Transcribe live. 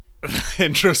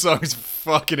Intro song is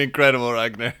fucking incredible,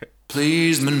 Ragnar.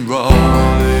 Please Monroe,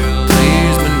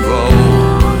 please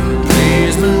Monroe,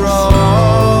 please Monroe.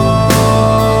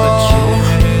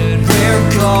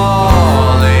 We're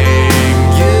calling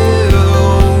you.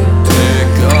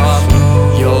 Pick up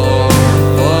your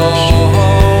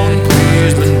phone.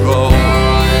 Please Monroe,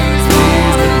 please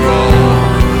Monroe,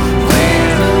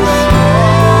 please Monroe.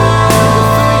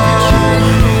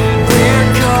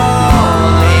 We're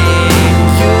calling you.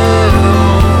 Pick up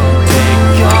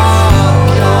your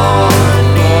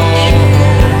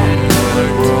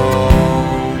phone.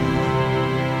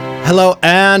 Hello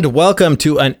and welcome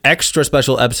to an extra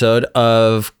special episode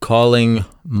of Calling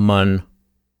Monroe.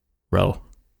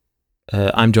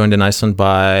 I'm joined in Iceland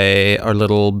by our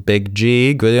little big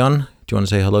G, Guðjón. Do you want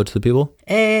to say hello to the people?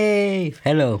 Hey,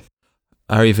 hello.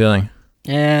 How are you feeling?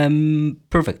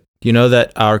 Perfect. You know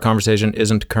that our conversation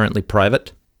isn't currently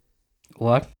private?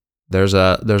 What? There's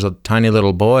a tiny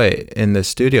little boy in the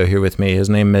studio here with me. His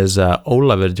name is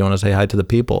Ólafur. Do you want to say hi to the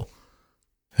people?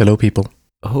 Hello, people.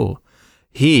 Oh,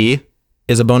 he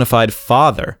is a bona fide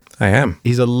father. I am.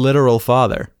 He's a literal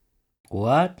father.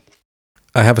 What?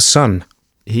 I have a son.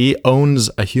 He owns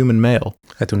a human male.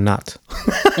 I do not.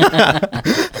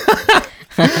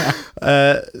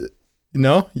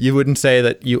 No, you wouldn't say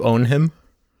that you own him?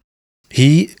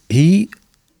 I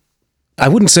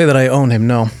wouldn't say that I own him,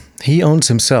 no. He owns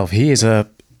himself. He is an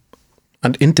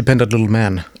independent little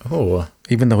man, Oh.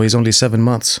 even though he's only 7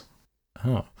 months.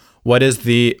 Oh. What is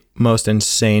the most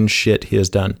insane shit he has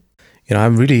done? You know,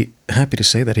 I'm really happy to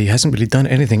say that he hasn't really done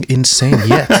anything insane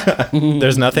yet.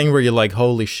 There's nothing where you're like,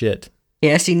 holy shit.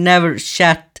 Yes, he never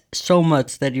shat so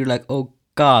much that you're like, oh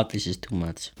god, this is too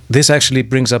much. This actually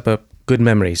brings up a good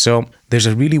memory. So there's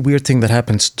a really weird thing that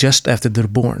happens just after they're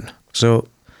born. So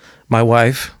my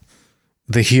wife,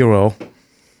 the hero,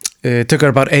 it took her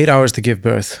about 8 hours to give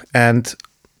birth. And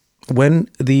when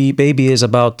the baby is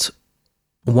about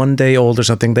 1 day old or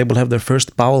something, they will have their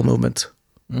first bowel movement.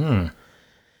 Mm.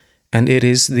 And it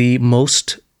is the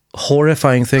most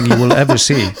horrifying thing you will ever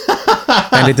see.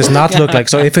 And it does not look like...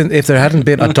 So if there hadn't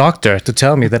been a doctor to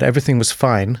tell me that everything was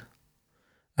fine,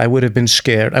 I would have been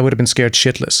scared. I would have been scared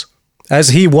shitless. As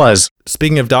he was.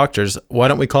 Speaking of doctors, why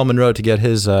don't we call Monroe to get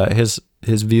his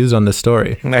views on this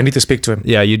story? I need to speak to him.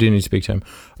 Yeah, you do need to speak to him.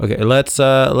 Okay, let's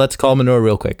call Monroe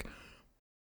real quick.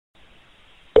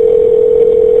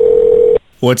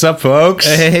 What's up, folks?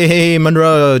 Hey,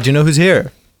 Monroe, do you know who's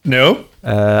here? No?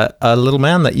 A little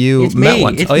man that you It's met me,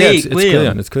 once. it's Oh yeah, me, it's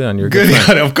Guðjón. Guðjón. It's Guðjón. You're a good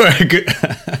friend. Guðjón, of course. Good.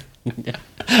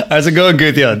 How's it going,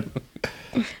 Guðjón?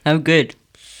 I'm good.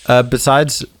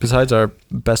 Besides our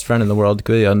best friend in the world,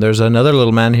 Guðjón, there's another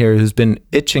little man here who's been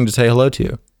itching to say hello to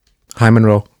you. Hi,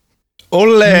 Monroe.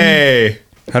 Ole!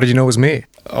 How did you know it was me?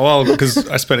 Oh, well, because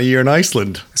I spent a year in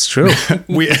Iceland. It's true.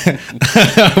 We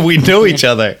we know each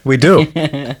other. We do.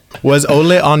 Was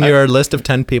Ole on your list of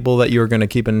 10 people that you were going to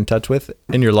keep in touch with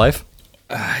in your life?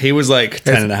 He was like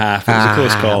 10 and a half. It was a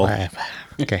close call.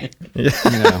 Okay. You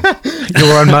know. You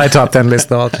were on my top 10 list,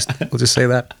 though. We'll just say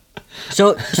that.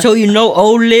 So you know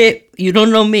Ole, you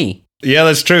don't know me. Yeah,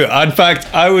 that's true. In fact,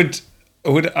 I would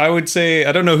say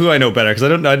I don't know who I know better because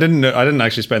I didn't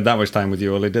actually spend that much time with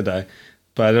you, Ole, did I?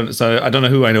 But I don't know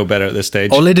who I know better at this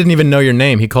stage. Ole didn't even know your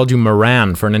name. He called you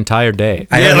Moran for an entire day.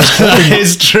 Yeah, that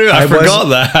is true. I forgot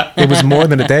that. It was more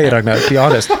than a day, Ragnar, to be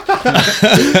honest. Yeah,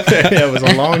 it was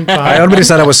a long time. I already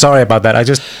said I was sorry about that. I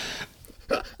just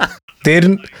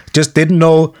didn't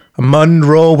know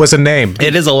Monroe was a name.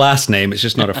 It is a last name. It's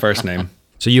just not a first name.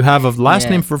 So you have a last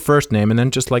Yeah. name for first name and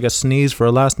then just like a sneeze for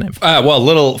a last name.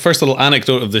 Well, first little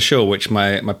anecdote of the show, which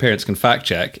my parents can fact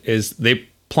check, is they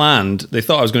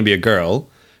thought I was going to be a girl,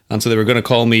 and so they were going to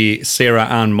call me Sarah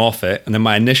Ann Moffat, and then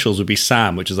my initials would be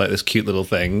Sam, which is like this cute little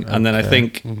thing. And then I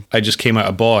think I just came out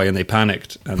a boy, and they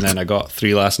panicked, and then I got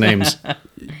 3 last names.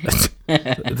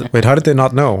 Wait, how did they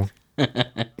not know?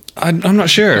 I'm not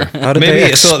sure. How did they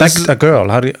expect a girl?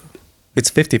 How do you...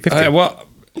 It's 50-50. Well,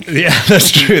 yeah,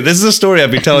 that's true. This is a story I've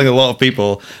been telling a lot of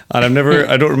people, and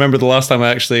I don't remember the last time I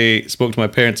actually spoke to my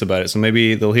parents about it. So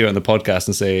maybe they'll hear it on the podcast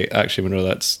and say, "Actually, Monroe,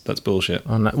 that's bullshit."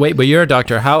 Oh, no. Wait, but you're a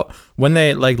doctor. How, when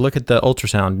they like look at the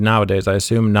ultrasound nowadays, I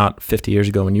assume not 50 years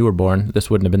ago when you were born, this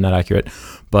wouldn't have been that accurate.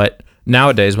 But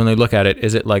nowadays, when they look at it,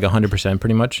 is it like 100%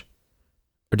 pretty much?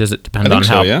 Or does it depend on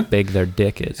how big their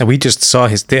dick is? And we just saw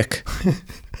his dick.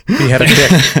 He had a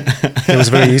dick. It was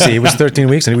very easy. He was 13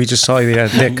 weeks and we just saw he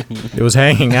had a dick. It was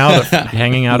hanging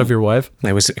out of your wife?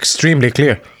 It was extremely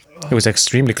clear. It was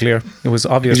extremely clear. It was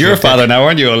obvious. You're a father now,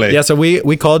 aren't you, Ole? Yeah, so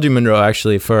we called you Monroe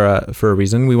actually for a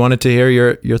reason. We wanted to hear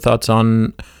your thoughts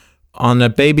on a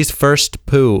baby's first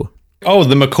poo. Oh,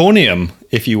 the meconium,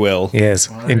 if you will. Yes,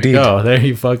 indeed. Oh, there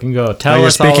you fucking go. Tell Now you're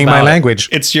us all speaking my about it. language.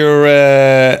 It's your,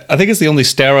 I think it's the only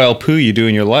sterile poo you do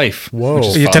in your life. Whoa. which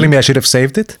is You're fun. telling me I should have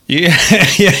saved it? Yeah,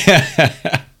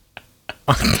 yeah.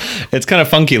 It's kind of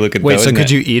funky looking. Wait, though, so isn't could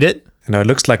it? you eat it? No, it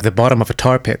looks like the bottom of a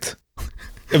tar pit.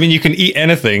 I mean, you can eat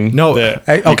anything. No, that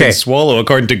I- you okay. can swallow,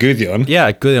 according to Gudjon.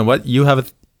 Yeah, good. And what you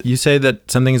have? You say that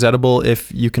something is edible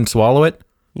if you can swallow it.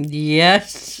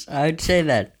 Yes, I'd say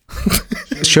that.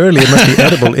 Surely it must be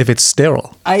edible if it's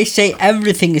sterile. I say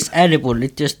everything is edible.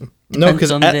 It just No,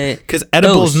 depends on the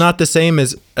edible is dose. not the same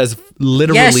as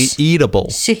literally Yes. eatable.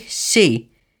 See.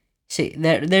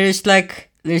 There is like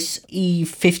this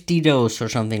E50 dose or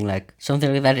something like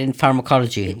that in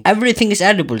pharmacology. Everything is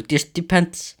edible. It just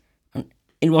depends on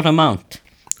in what amount.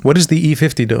 What is the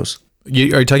E50 dose? Are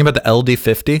you talking about the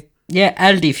LD50? Yeah,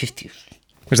 LD50.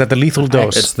 Is that the lethal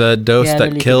dose? It's the dose Yeah,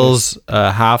 that the kills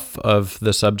half of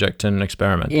the subject in an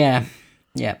experiment. Yeah.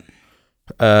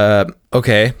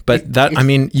 Okay, but I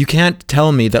mean, you can't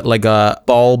tell me that like a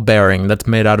ball bearing that's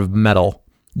made out of metal,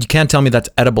 you can't tell me that's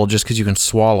edible just because you can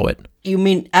swallow it. You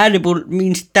mean edible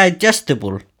means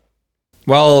digestible?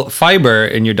 Well, fiber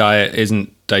in your diet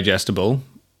isn't digestible.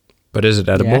 But is it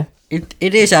edible? Yeah.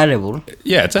 It is edible.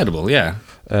 Yeah, it's edible. Yeah.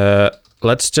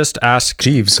 Let's just ask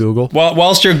Jeeves. Google. Well,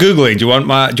 whilst you're googling, do you want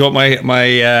my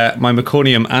my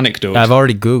meconium anecdote? I've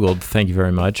already Googled. Thank you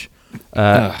very much.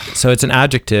 So it's an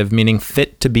adjective meaning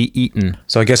fit to be eaten.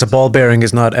 So I guess a ball bearing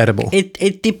is not edible.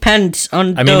 It depends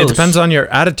on I mean, it dose. depends on your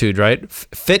attitude, right?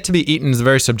 Fit to be eaten is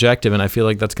very subjective, and I feel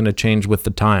like that's going to change with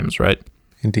the times, right?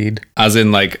 Indeed. As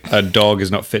in, like, a dog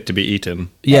is not fit to be eaten.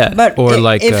 Yeah, But or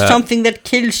like if something that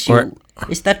kills you, or-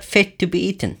 is that fit to be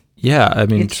eaten? yeah. I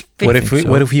mean, It's fit.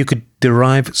 What if you could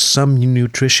derive some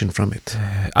nutrition from it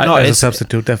no, as a it's,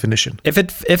 substitute definition? if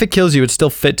it kills you, it's still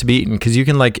fit to be eaten because you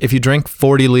can like if you drink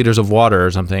 40 liters of water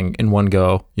or something in one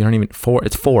go, you don't even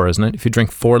it's 4, isn't it? If you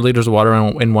drink 4 liters of water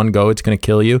in one go, it's going to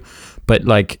kill you. But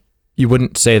like you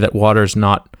wouldn't say that water's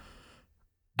not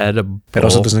edible. It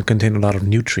also doesn't contain a lot of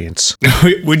nutrients.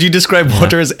 Would you describe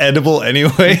water as edible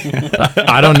anyway?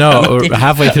 I don't know.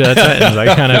 Halfway through that sentence,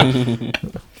 I kind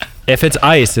of. If it's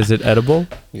ice, is it edible?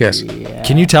 Yes.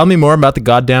 Can you tell me more about the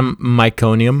goddamn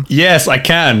meconium? Yes, I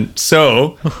can.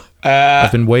 So,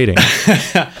 I've been waiting.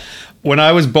 when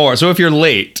I was born, so if you're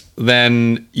late,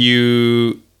 then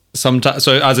you sometimes,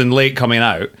 so as in late coming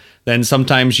out, then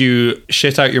sometimes you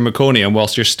shit out your meconium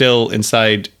whilst you're still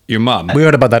inside your mum. We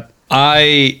heard about that.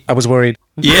 I I was worried.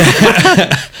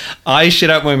 I shit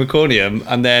out my meconium,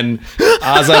 and then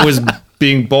as I was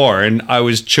being born, I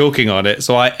was choking on it.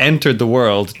 So I entered the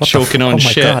world choking on oh my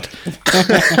shit. God.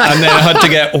 And then I had to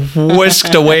get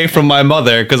whisked away from my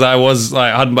mother because I was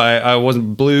like I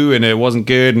wasn't blue and it wasn't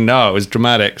good, and no, it was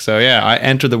dramatic. So yeah, I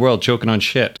entered the world choking on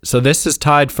shit. So this is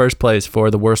tied first place for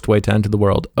the worst way to enter the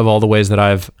world of all the ways that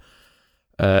I've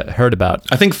heard about.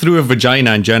 I think through a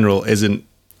vagina in general isn't.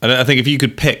 I think if you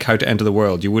could pick how to enter the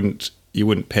world, you wouldn't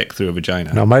pick through a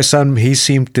vagina. Now, my son, he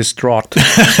seemed distraught.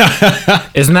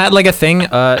 Isn't that like a thing?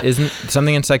 Isn't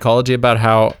something in psychology about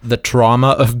how the trauma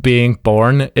of being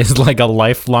born is like a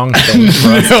lifelong thing?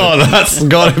 No, that's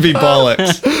gotta be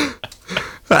bollocks.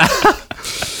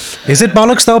 Is it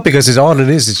bollocks, though? Because all it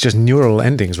is just neural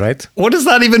endings, right? What does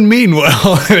that even mean?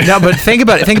 Well, No, but think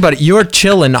about it. You're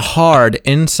chilling hard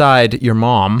inside your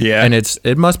mom, Yeah. and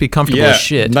it must be comfortable Yeah, as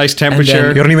shit. nice And temperature.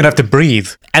 You don't even have to breathe.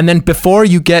 then before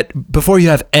you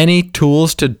have any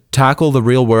tools to tackle the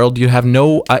real world, you have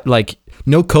no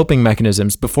no coping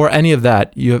mechanisms. Before any of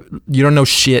that, you don't know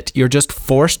shit. You're just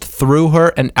forced through her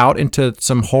and out into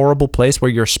some horrible place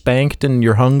where you're spanked and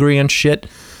you're hungry and shit.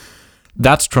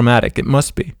 That's traumatic. It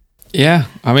must be. yeah,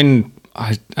 I mean,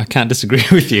 I can't disagree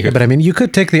with you. But I mean, you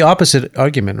could take the opposite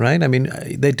argument, right? I mean,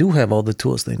 they do have all the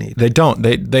tools they need. They don't.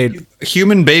 They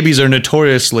Human babies are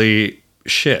notoriously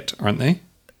shit, aren't they?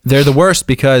 they're the worst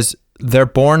because they're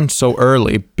born so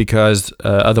early because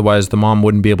otherwise the mom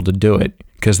wouldn't be able to do it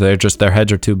because their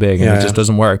heads are too big and Yeah, it just yeah.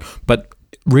 doesn't work. But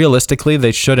realistically,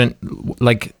 they shouldn't.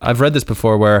 Like I've read this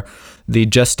before, where the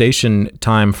gestation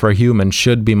time for a human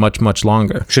should be much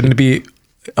longer. Shouldn't it be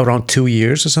around 2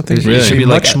 years or something? It should be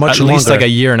much at longer. least like a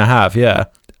year and a half. Yeah.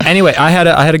 Anyway, I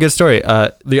had a good story.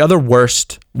 The other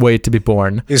worst way to be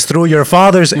born. Is through your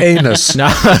father's anus. No,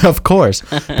 of course,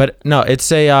 but no, it's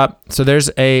so there's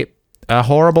a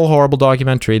horrible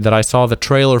documentary that I saw the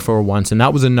trailer for once, and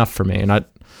that was enough for me. And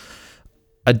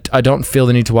I don't feel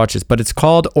the need to watch this, but it's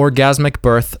called Orgasmic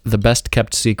Birth: The Best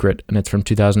Kept Secret, and it's from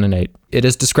 2008. It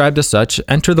is described as such: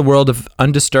 enter the world of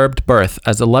undisturbed birth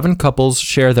as 11 couples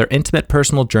share their intimate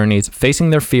personal journeys,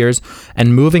 facing their fears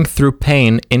and moving through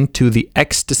pain into the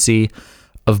ecstasy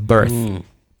of birth.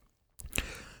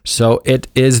 So it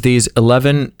is these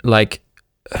 11 like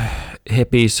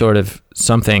hippie sort of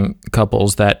something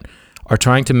couples that are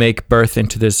trying to make birth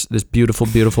into this beautiful,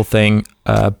 beautiful thing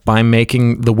by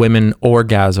making the women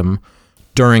orgasm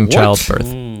during childbirth.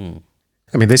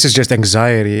 I mean, this is just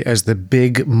anxiety as the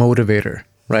big motivator,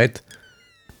 right?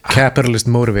 Capitalist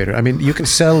motivator. I mean, you can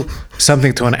sell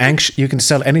something to you can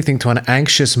sell anything to an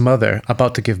anxious mother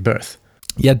about to give birth.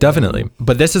 Yeah, definitely.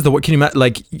 But this is the can you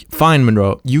like fine,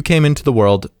 Monroe, you came into the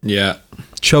world Yeah.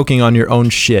 choking on your own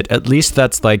shit. At least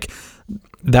that's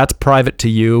private to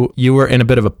you. You were in a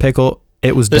bit of a pickle.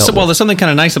 It was dealt with. There's something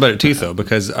kind of nice about it too, though,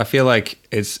 because I feel like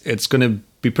it's going to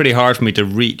be pretty hard for me to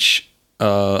reach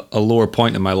a lower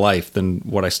point in my life than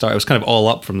what I started. It was kind of all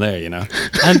up from there, you know.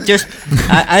 I'm just.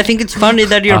 I think it's funny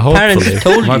that your parents Hopefully.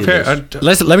 told My you this.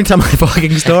 Listen, let me tell my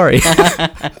fucking story.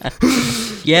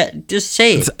 Yeah, just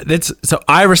say it. So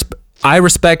I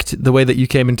respect the way that you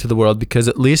came into the world because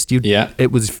at least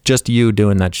it was just you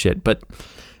doing that shit. But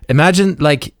imagine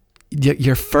like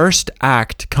your first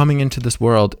act coming into this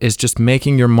world is just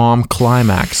making your mom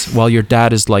climax while your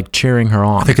dad is like cheering her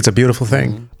on. I think it's a beautiful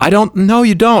thing. I don't know,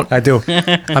 you don't. I do.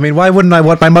 I mean, why wouldn't I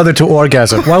want my mother to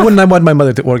orgasm? Why wouldn't I want my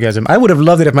mother to orgasm? I would have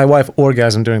loved it if my wife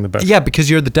orgasmed during the birth. Yeah, because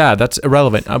you're the dad. That's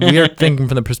irrelevant. We are thinking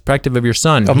from the perspective of your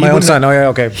son. Of He my own wouldn't- son. Oh, yeah,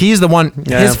 okay. He's the one.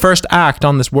 Yeah. His first act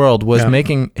on this world was Yeah.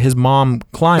 making his mom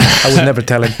climax. I would never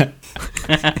tell him.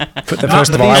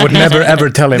 First of all, I would never, ever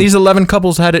tell him. These 11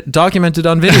 couples had it documented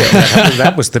on video.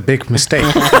 That was the big mistake,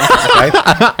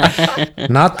 right?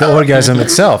 Not the orgasm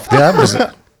itself. That was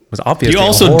obviously You a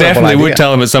also horrible definitely idea. would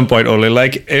tell him at some point, Oli.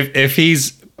 Like if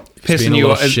he's being a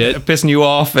little shit. pissing you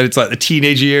off, and it's like the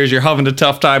teenage years, you're having a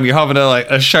tough time, you're having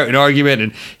a shouting argument,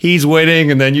 and he's winning,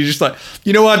 and then you're just like,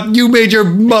 you know what? You made your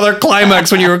mother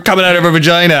climax when you were coming out of her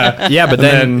vagina. Yeah, but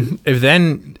And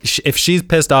then if she's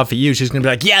pissed off at you, she's gonna be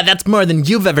like, "Yeah, that's more than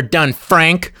you've ever done,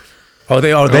 Frank." My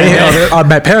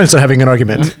parents are having an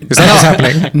argument. Is that what's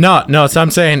happening? No. So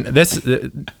I'm saying this.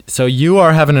 So you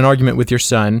are having an argument with your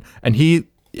son, and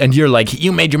you're like,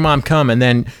 "You made your mom come," and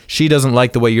then she doesn't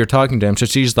like the way you're talking to him, so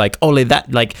she's like, "Ole,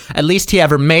 that like at least he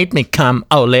ever made me come,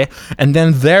 Ole," and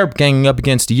then they're ganging up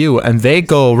against you, and they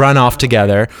go run off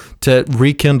together to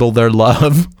rekindle their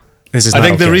love. This is I not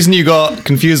think the okay. reason you got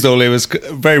confused, Oli, was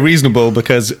very reasonable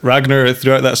because Ragnar,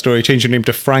 throughout that story, changed your name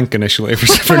to Frank initially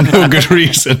for no good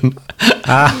reason.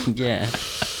 Yeah.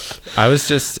 I was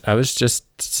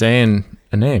just saying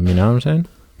a name, you know what I'm saying?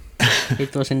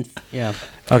 It wasn't. Yeah.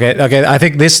 Okay. I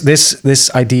think this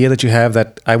idea that you have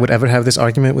that I would ever have this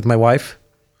argument with my wife.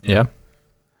 Yeah.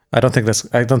 I don't think it's.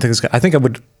 I think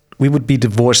we would be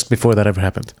divorced before that ever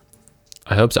happened.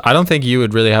 I hope so. I don't think you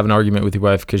would really have an argument with your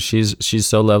wife because she's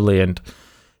so lovely and.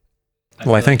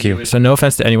 Why? Thank you. So no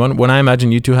offense to anyone. When I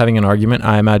imagine you two having an argument,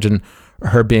 I imagine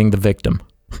her being the victim.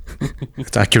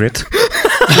 It's accurate.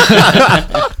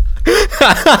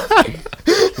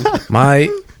 My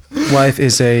wife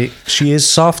she is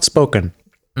soft spoken.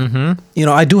 Mm-hmm. You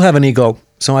know, I do have an ego,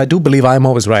 so I do believe I'm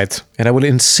always right, and I will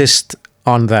insist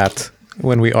on that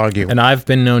when we argue. And I've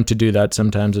been known to do that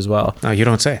sometimes as well. No, you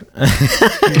don't say.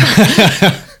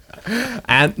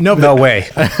 And No way.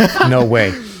 No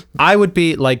way. I would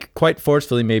be like quite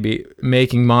forcefully maybe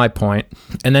making my point,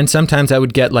 and then sometimes I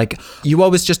would get like, you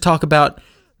always just talk about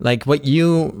like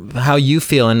how you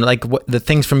feel and like what the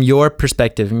things from your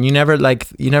perspective, and you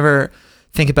never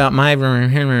think about my, you know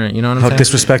what I'm How saying?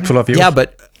 disrespectful of you. Yeah,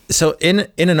 but so in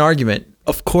an argument,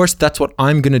 of course that's what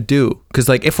I'm gonna do, because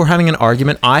like if we're having an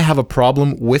argument, I have a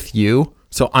problem with you,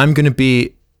 so I'm gonna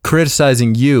be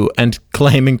criticizing you and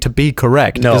claiming to be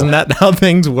correct. No. Isn't that how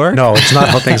things work? No, it's not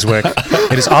how things work.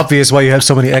 It is obvious why you have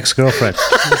so many ex-girlfriends.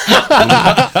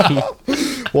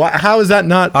 How is that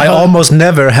not? I almost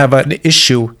never have an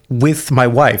issue with my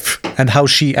wife and how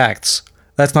she acts.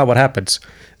 That's not what happens.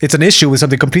 It's an issue with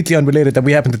something completely unrelated that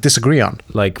we happen to disagree on.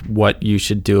 Like what you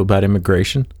should do about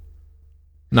immigration.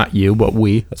 Not you, but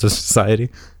we as a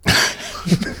society.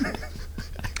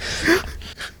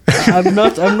 I'm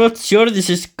not sure this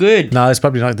is good. No, it's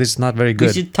probably not. This is not very We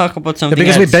good. should talk about Yeah, something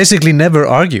because else. we basically never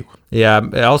argue. Yeah.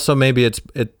 Also, maybe it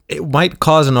might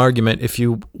cause an argument if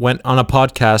you went on a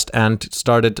podcast and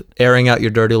started airing out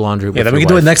your dirty laundry. With Yeah, then your we can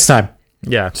do it wife. next time.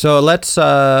 Yeah. So let's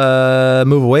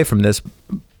move away from this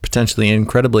potentially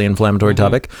incredibly inflammatory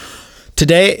topic.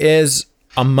 Today is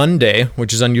a Monday,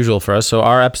 which is unusual for us. So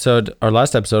our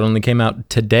last episode only came out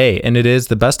today, and it is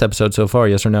the best episode so far.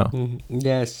 Yes or no?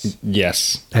 Yes.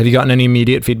 Yes. Have you gotten any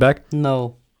immediate feedback?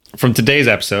 No. From today's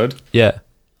episode, Yeah.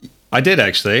 I did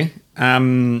actually.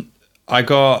 I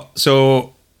got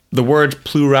so the word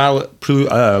plurality,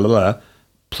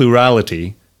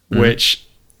 which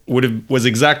was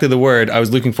exactly the word I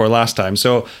was looking for last time.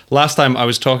 So last time I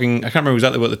was talking, I can't remember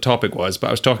exactly what the topic was, but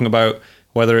I was talking about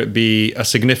whether it be a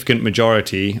significant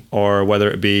majority or whether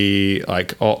it be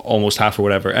like almost half or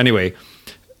whatever. Anyway,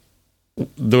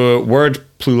 the word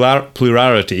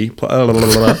plurality.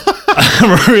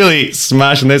 I'm really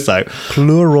smashing this out.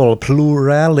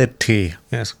 Plurality.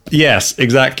 Yes. Yes,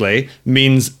 exactly.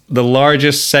 Means the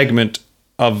largest segment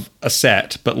of a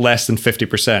set, but less than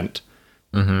 50%.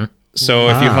 Mm-hmm. So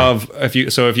if you have, if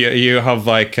you have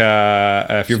like,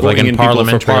 if you're So like voting in in people for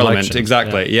parliamentary parliament, elections,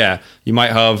 exactly, yeah, you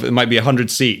might have, it might be 100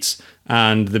 seats,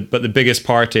 but the biggest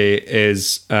party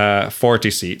is 40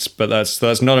 seats, but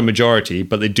that's not a majority,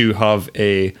 but they do have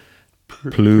a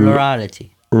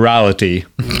Plurality. plurality.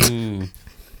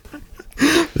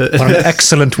 What an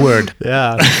excellent word.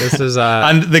 Yeah, this is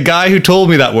And the guy who told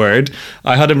me that word,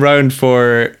 I had him round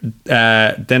for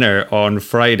dinner on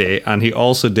Friday, and he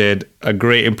also did a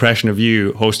great impression of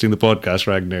you hosting the podcast,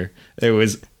 Ragnar. It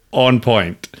was on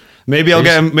point. Maybe I'll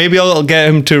get him. Maybe I'll get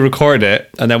him to record it,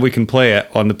 and then we can play it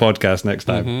on the podcast next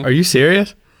time. Are you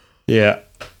serious? Yeah.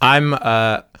 I'm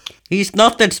He's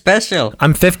not that special.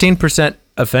 I'm 15%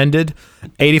 offended,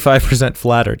 85%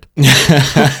 flattered.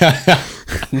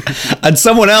 And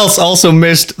someone else also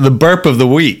missed the burp of the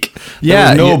week. Yeah, there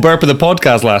was no you- burp of the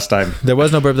podcast last time. There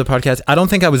was no burp of the podcast. I don't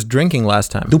think I was drinking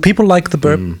last time. Do people like the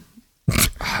burp?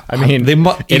 I mean,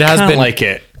 You it has can't been like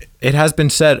it. It has been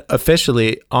said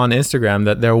officially on Instagram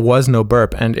that there was no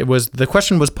burp, and the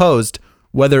question was posed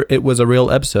whether it was a real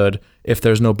episode if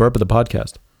there's no burp of the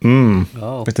podcast.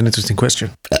 Oh. It's an interesting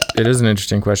question. It is an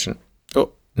interesting question.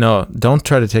 Oh no! Don't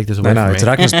try to take this away No, from it's me.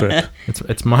 Ragnar's burp.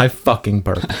 It's my fucking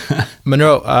burp.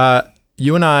 Monroe,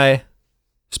 you and I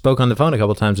spoke on the phone a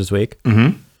couple times this week.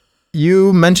 Mm-hmm.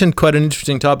 You mentioned quite an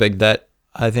interesting topic that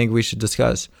I think we should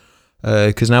discuss.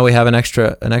 Because now we have an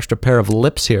extra pair of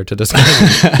lips here to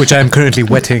discuss. Which I'm currently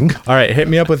wetting. All right, hit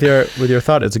me up with your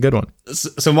thought. It's a good one.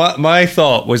 So my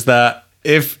thought was that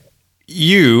if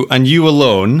you and you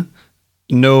alone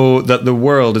know that the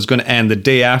world is going to end the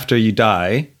day after you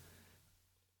die,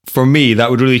 for me, that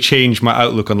would really change my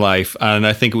outlook on life. And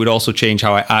I think it would also change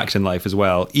how I act in life as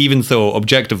well, even though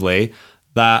objectively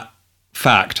that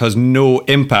fact has no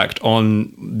impact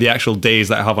on the actual days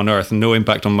that I have on Earth and no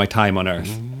impact on my time on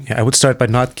Earth. Yeah, I would start by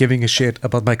not giving a shit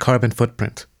about my carbon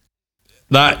footprint.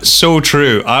 That's so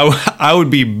true. I would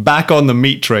be back on the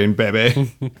meat train,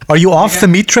 baby. Are you off the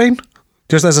meat train?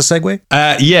 Just as a segue?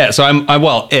 Yeah, so I'm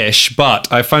well ish, but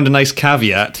I found a nice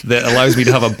caveat that allows me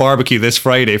to have a barbecue this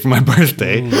Friday for my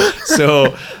birthday.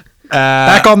 So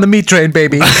Back on the meat train,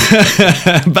 baby.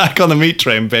 back on the meat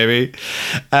train, baby.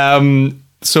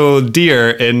 So deer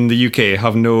in the UK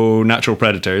have no natural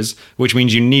predators, which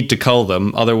means you need to cull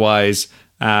them. Otherwise,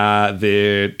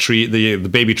 the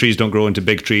baby trees don't grow into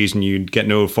big trees, and you get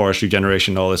no forest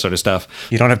regeneration, all this sort of stuff.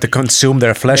 You don't have to consume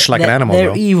their flesh like an animal, They're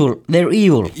though. evil. They're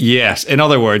evil. Yes, in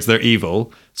other words, they're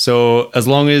evil. So as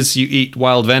long as you eat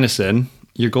wild venison,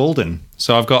 you're golden.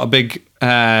 So I've got a big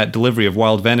delivery of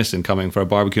wild venison coming for a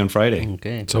barbecue on Friday.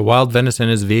 Okay. So wild venison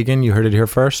is vegan. You heard it here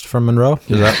first from Monroe.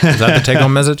 Is that the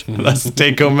take-home message? That's the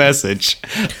take-home message.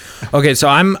 Okay, so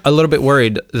I'm a little bit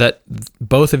worried that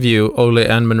both of you, Ole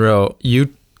and Monroe,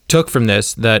 you took from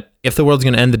this that if the world's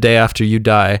going to end the day after you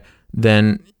die,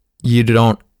 then you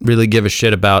don't really give a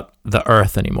shit about the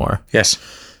Earth anymore. Yes.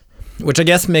 Which I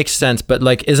guess makes sense, but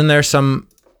like, isn't there some,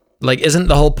 like, isn't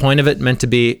the whole point of it meant to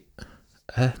be?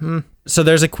 So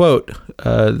there's a quote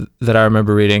that I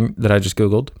remember reading that I just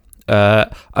Googled.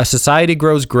 A society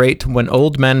grows great when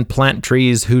old men plant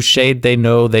trees whose shade they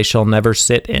know they shall never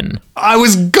sit in. I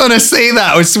was gonna say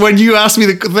that. It was when you asked me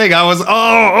the thing. I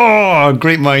was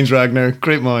great minds, Ragnar.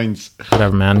 Great minds.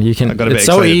 Whatever, man. You can. got a bit It's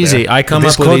so excited easy. there. I come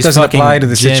This up with quote these doesn't fucking apply to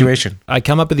the situation. I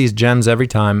come up with these gems every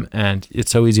time, and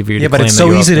it's so easy for you Yeah, to but claim it's that so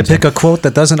you're easy to open pick a quote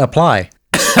that doesn't apply.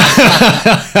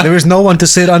 There is no one to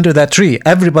sit under that tree.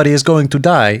 Everybody is going to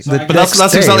die. But that's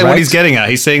exactly what he's getting at.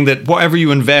 He's saying that whatever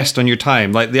you invest on your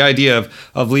time, like the idea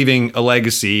of leaving a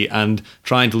legacy and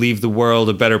trying to leave the world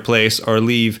a better place or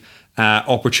leave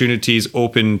opportunities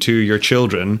open to your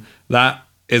children, that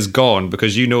is gone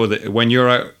because you know that when you're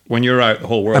out, the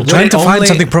whole world. I'm trying to it find only-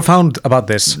 something profound about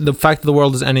this. The fact that the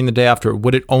world is ending the day after,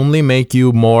 would it only make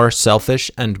you more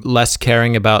selfish and less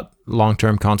caring about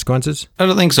long-term consequences? I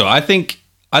don't think so. I think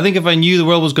if I knew the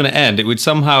world was going to end, it would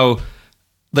somehow.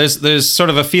 There's sort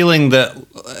of a feeling that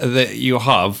you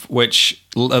have, which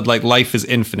like life is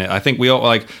infinite. I think we all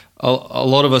like a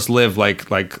lot of us live like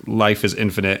life is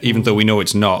infinite, even though we know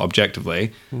it's not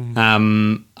objectively.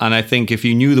 And I think if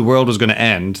you knew the world was going to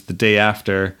end the day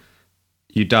after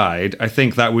you died, I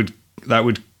think that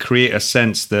would create a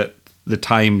sense that the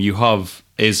time you have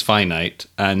is finite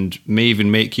and may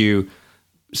even make you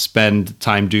spend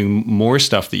time doing more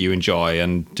stuff that you enjoy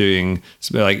and doing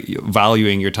like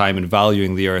valuing your time and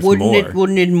valuing the earth more.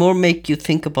 Wouldn't it more make you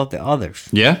think about the others?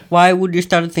 Yeah. Why would you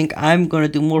start to think I'm gonna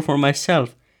do more for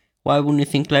myself? Why wouldn't you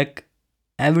think like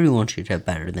everyone should have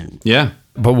better than? Yeah.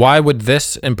 But why would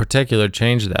this in particular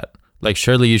change that? Like,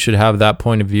 surely you should have that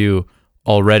point of view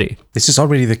already. This is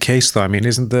already the case, though. I mean,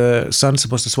 isn't the sun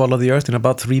supposed to swallow the earth in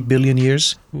about 3 billion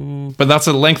years? But that's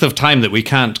a length of time that we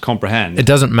can't comprehend. It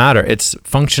doesn't matter. It's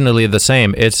functionally the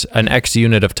same. It's an X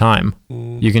unit of time.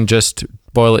 You can just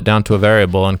boil it down to a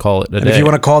variable and call it a And day. if you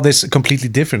want to call this completely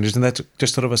different, isn't that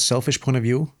just sort of a selfish point of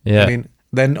view? Yeah. I mean,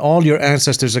 then all your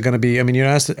ancestors are going to be, your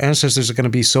ancestors are going to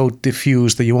be so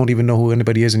diffused that you won't even know who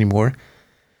anybody is anymore.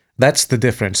 That's the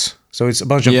difference. So it's a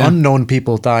bunch of unknown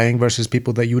people dying versus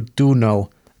people that you do know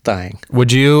dying.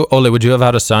 Would you have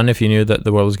had a son if you knew that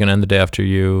the world was going to end the day after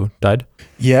you died?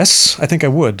 Yes, I think I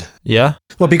would. Yeah?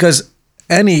 Well, because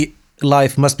any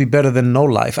life must be better than no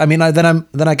life. I mean, I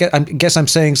guess I'm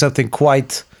saying something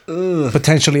quite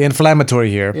potentially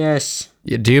inflammatory here. Yes.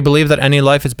 Do you believe that any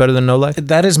life is better than no life?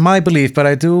 That is my belief, but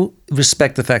I do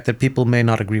respect the fact that people may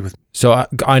not agree with me. So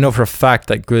I know for a fact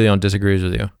that Guillaume disagrees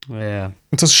with you. Yeah.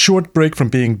 It's a short break from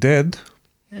being dead,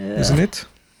 isn't it?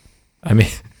 I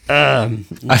mean,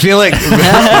 I feel like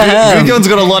Gudjon's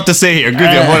got a lot to say here.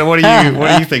 Gudjon, what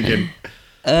are you thinking?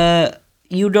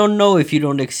 You don't know if you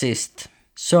don't exist.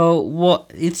 So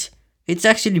what? It's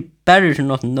actually better to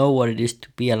not know what it is to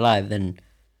be alive than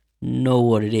know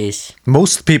what it is.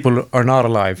 Most people are not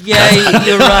alive. Yeah,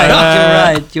 you're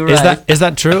right. You're right. is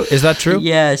that true? Is that true?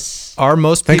 Yes. Are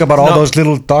most Think people, about all no, those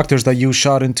little doctors that you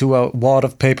shot into a wad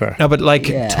of paper. No, but like,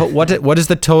 Yeah. what is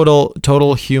the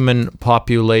total human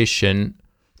population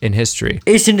in history?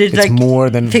 Isn't it It's like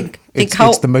more than think it's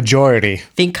how the majority.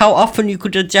 think how often you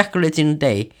could ejaculate in a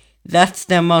day? That's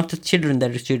the amount of children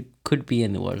that could be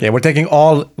in the world. Yeah, we're taking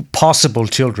all possible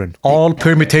children, all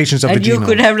permutations of and the you genome.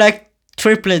 could have like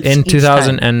triplets In each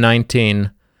time.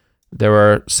 2019, there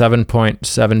were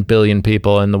 7.7 billion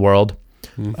people in the world,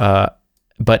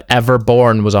 but ever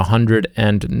born was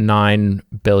 109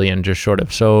 billion, just short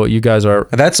of. So you guys are.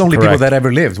 And that's only people correct. that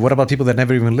ever lived. What about people that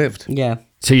never even lived? Yeah.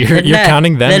 So you're That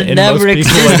counting them that in most never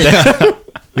people. Like existed.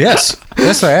 Yes,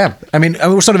 yes, I am. I mean, I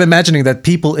was sort of imagining that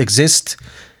people exist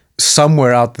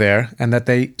somewhere out there and that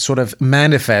they sort of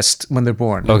manifest when they're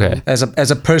born. Okay. As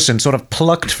a person, sort of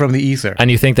plucked from the ether. And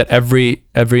you think that every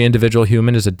individual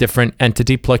human is a different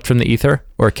entity plucked from the ether,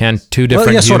 or can two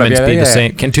different humans be the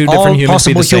same? Can two different humans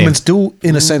be the All possible same? humans do,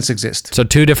 in a sense, exist. So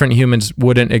two different humans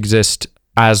wouldn't exist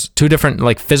as two different,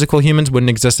 like, physical humans wouldn't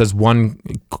exist as one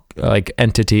like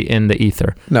entity in the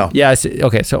ether. No. Yeah.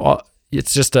 Okay. So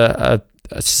it's just a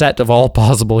set of all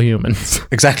possible humans,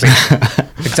 Exactly.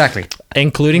 Exactly.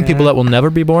 including people that will never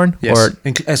be born. Yes. Or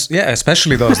Yeah,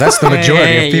 especially those. That's the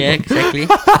majority of people. Yeah, exactly.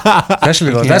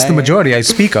 Especially those. That's the majority I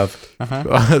speak of.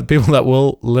 people that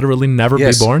will literally never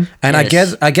Yes. be born. And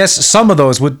Yes. I guess some of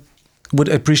those would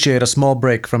appreciate a small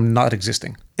break from not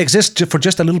existing. Exist for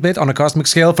just a little bit on a cosmic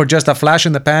scale, for just a flash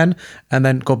in the pan, and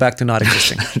then go back to not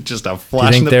existing. Just a Do you flash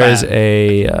in think the there pan.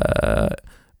 is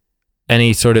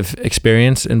any sort of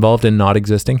experience involved in not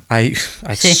existing? I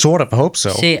See- sort of hope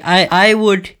so. See, I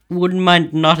wouldn't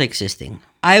mind not existing.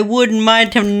 I wouldn't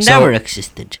mind have never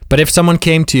existed. But if someone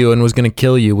came to you and was going to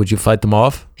kill you, would you fight them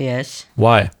off? Yes.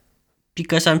 Why?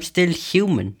 Because I'm still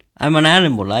human. I'm an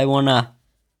animal. I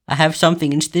have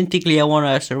something instinctively I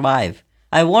wanna survive.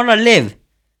 I wanna live.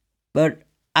 But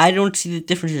I don't see the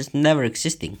difference as never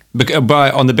existing. But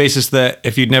on the basis that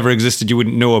if you'd never existed, you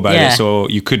wouldn't know about Yeah. it, so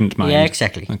you couldn't mind. Yeah,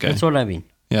 exactly. Okay. That's what I mean.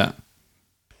 Yeah.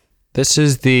 This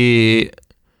is the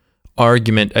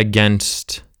argument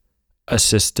against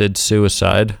assisted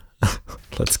suicide.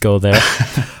 Let's go there.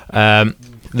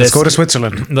 Let's go to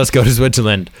Switzerland. Let's go to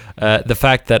Switzerland. The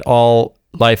fact that all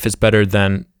life is better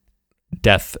than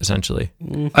death, essentially.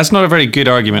 That's not a very good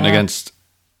argument against.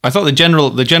 I thought the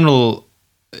general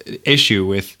issue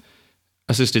with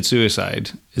assisted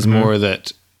suicide is more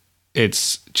that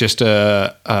it's just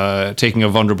taking a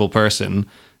vulnerable person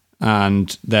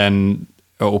and then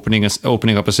opening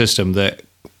up a system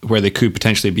where they could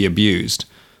potentially be abused,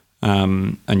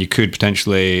 and you could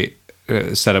potentially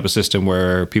set up a system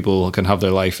where people can have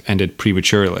their life ended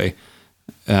prematurely,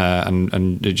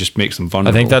 and it just makes them I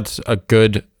vulnerable. think that's a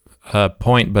good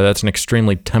point, but that's an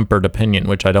extremely tempered opinion,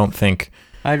 which I don't think.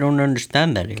 I don't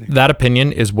understand that even. That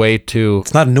opinion is way too.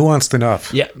 It's not nuanced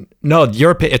enough. Yeah, no,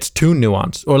 it's too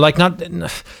nuanced, or like not.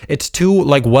 It's too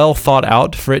like well thought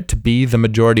out for it to be the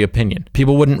majority opinion.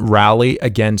 People wouldn't rally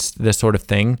against this sort of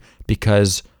thing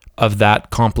because of that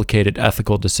complicated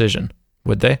ethical decision.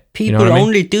 Would they? People You know what I mean?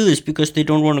 only do this because they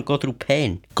don't want to go through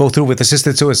pain. Go through with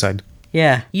assisted suicide.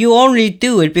 Yeah. You only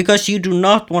do it because you do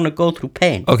not want to go through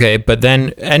pain. Okay, but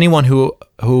then anyone who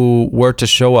were to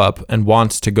show up and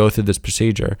wants to go through this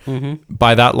procedure,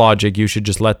 by that logic, you should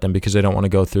just let them because they don't want to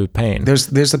go through pain.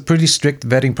 There's a pretty strict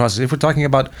vetting process. If we're talking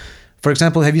about, for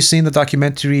example, have you seen the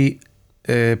documentary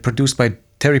produced by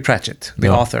Terry Pratchett, the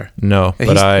author? No, but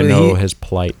He's- I know he- his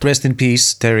plight. Rest in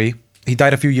peace, Terry. He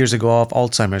died a few years ago of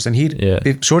Alzheimer's, and Yeah.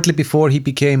 shortly before he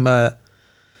became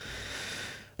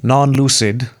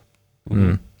non-lucid,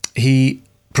 he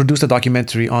produced a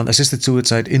documentary on assisted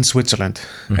suicide in Switzerland,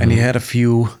 and he had a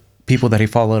few people that he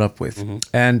followed up with.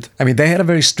 And I mean, they had a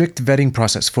very strict vetting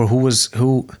process for who was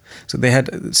who. So they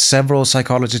had several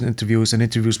psychologist interviews and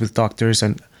interviews with doctors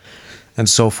and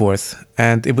so forth.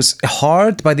 And it was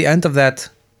hard by the end of that.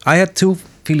 I had two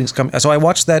feelings coming. So I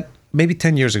watched that maybe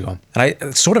 10 years ago, and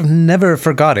I sort of never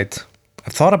forgot it. I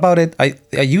thought about it. I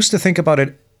used to think about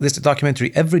it, this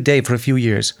documentary, every day for a few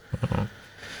years.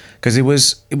 Because it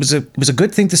was a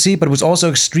good thing to see, but it was also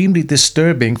extremely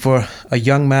disturbing for a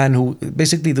young man who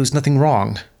basically there was nothing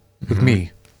wrong with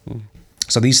me.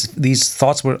 So these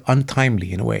thoughts were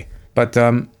untimely in a way. But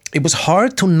it was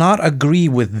hard to not agree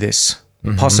with this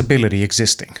possibility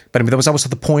existing. But I mean, that was also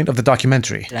the point of the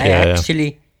documentary. I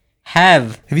actually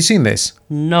have Have you seen this?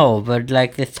 no, but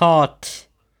like the thought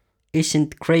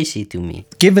isn't crazy to me.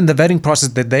 Given the vetting process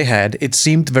that they had, it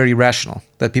seemed very rational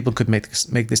that people could make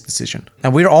this decision.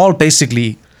 And we're all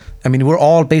basically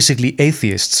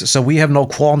atheists, so we have no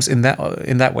qualms in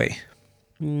that way.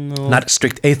 No. Not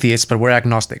strict atheists, but we're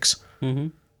agnostics.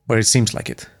 Where it seems like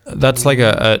it. That's like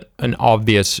an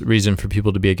obvious reason for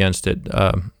people to be against it.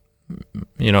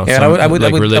 You know, Yeah, some, and I would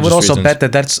religious also reasons. bet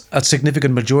that that's a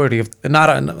significant majority of.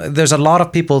 There's a lot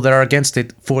of people that are against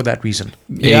it for that reason.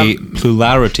 A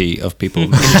plurality of people.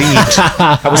 Indeed,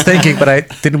 I was thinking, but I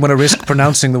didn't want to risk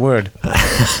pronouncing the word.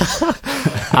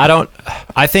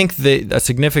 I think a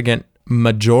significant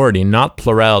majority, not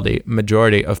plurality,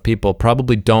 majority of people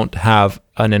probably don't have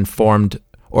an informed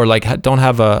or don't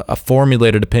have a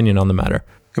formulated opinion on the matter.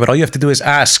 But all you have to do is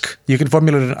ask. You can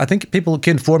formulate. I think people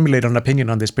can formulate an opinion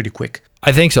on this pretty quick.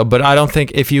 I think so, but I don't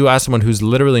think if you ask someone who's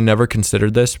literally never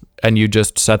considered this and you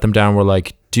just set them down, were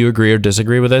like, "Do you agree or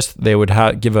disagree with this?" They would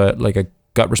give a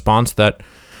gut response that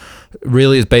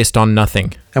really is based on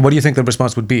nothing. And what do you think the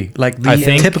response would be? Like the I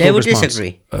think typical They would response.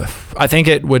 disagree. I think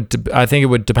it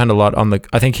would depend a lot on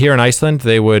I think here in Iceland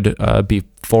they would be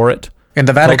for it. In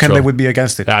the Vatican, Cultural. they would be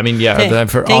against it. I mean, yeah,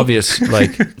 for Think- obvious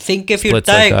like. Think if you're Splits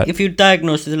like that. if you're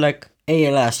diagnosed with like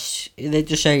ALS, they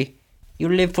just say you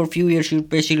live for a few years, you're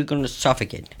basically gonna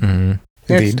suffocate.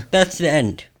 Indeed. That's the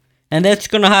end, and that's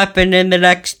gonna happen in the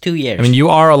next 2 years. I mean, you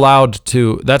are allowed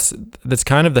to. That's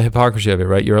kind of the hypocrisy of it,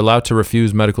 right? You're allowed to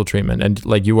refuse medical treatment, and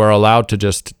you are allowed to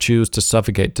just choose to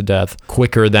suffocate to death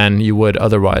quicker than you would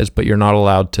otherwise. But you're not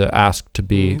allowed to ask to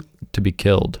be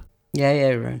killed. yeah,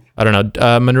 right. I don't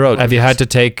know, Monroe. Have you had to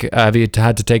take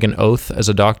an oath as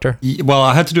a doctor? Well,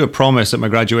 I had to do a promise at my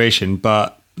graduation,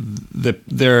 but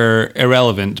they're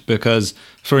irrelevant because,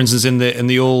 for instance, in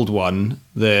the old one,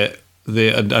 I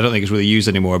don't think it's really used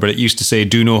anymore, but it used to say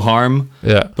 "do no harm."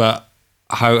 Yeah. But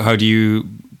how do you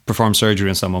perform surgery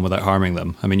on someone without harming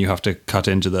them? I mean, you have to cut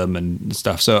into them and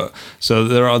stuff. So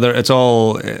it's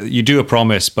all you do a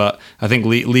promise, but I think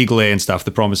legally and stuff,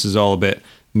 the promise is all a bit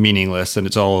meaningless, and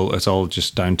it's all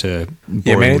just down to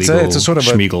boring it's a legal sort of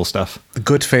a- schmeagle stuff.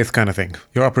 Good faith kind of thing.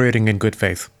 You're operating in good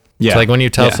faith. Yeah, It's like when you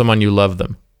tell Yeah. someone you love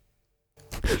them.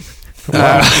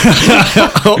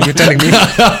 You're telling me.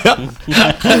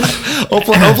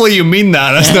 Hopefully you mean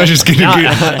that. That's not just gonna be.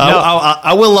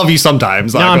 I will love you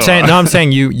sometimes. No, I'm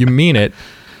saying you mean it,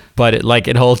 but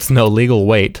it holds no legal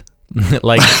weight. There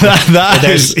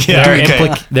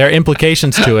are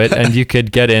implications to it, and you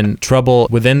could get in trouble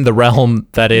within the realm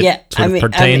that it sort of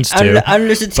pertains to.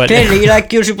 Unless it's But- clearly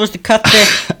like you're supposed to cut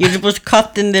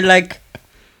in the like,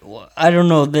 I don't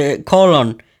know, the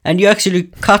colon, and you actually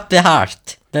cut the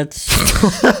heart. That's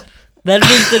that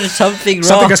means there's something wrong.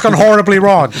 Something has gone horribly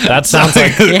wrong. That sounds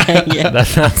like yeah. that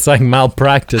sounds like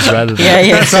malpractice rather than.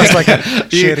 Yeah, That sounds like a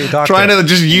shitty doctor. Trying to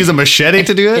just use a machete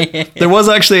to do it. There was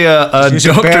actually a Use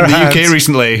your doctor bare in the UK hands.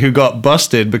 recently who got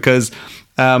busted because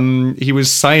he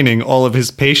was signing all of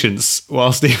his patients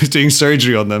whilst he was doing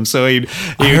surgery on them. So he'd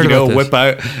heard about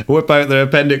this. whip out their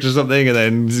appendix or something, and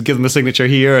then just give them a signature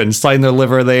here and sign their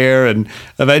liver there. And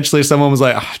eventually, someone was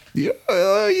like, "You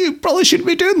probably shouldn't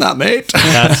be doing that, mate."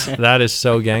 That is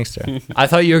so gangster. I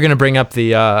thought you were going to bring up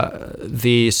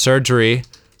the surgery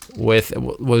with,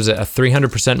 what was it, a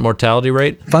 300% mortality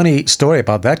rate? Funny story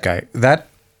about that guy. That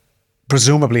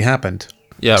presumably happened.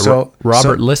 Yeah,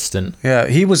 Robert Liston. Yeah,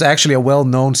 he was actually a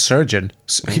well-known surgeon,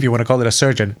 if you want to call it a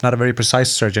surgeon. Not a very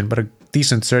precise surgeon, but a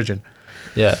decent surgeon.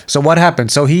 Yeah. So what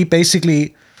happened? So he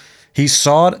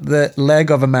sawed the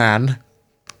leg of a man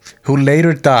who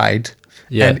later died.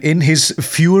 Yeah. And in his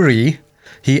fury,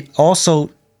 he also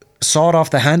sawed off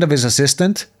the hand of his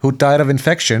assistant who died of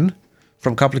infection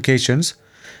from complications,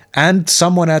 and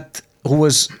someone who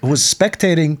was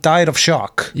spectating died of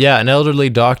shock. Yeah, an elderly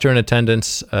doctor in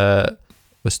attendance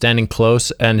was standing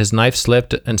close, and his knife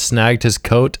slipped and snagged his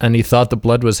coat, and he thought the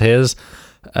blood was his,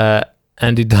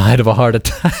 and he died of a heart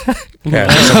attack. Yeah,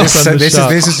 From the shock.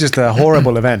 this is just a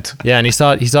horrible event. Yeah, and he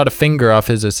sawed a finger off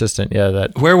his assistant. Yeah,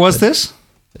 Where was this?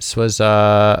 this was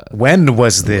When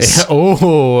was this?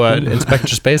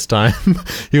 Inspector Spacetime.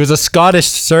 He was a Scottish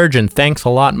surgeon. Thanks a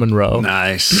lot, Monroe.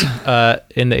 Nice.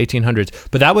 In the 1800s,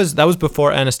 but that was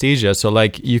before anesthesia. So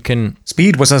like you can.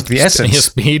 Speed was of the essence.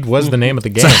 Speed was the name of the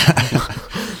game.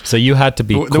 So you had to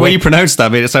be The way you quick. pronounced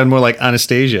that made it sound more like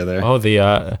Anastasia there. Oh,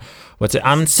 the what's it?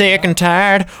 I'm sick and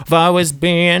tired of always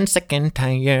being sick and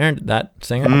tired. That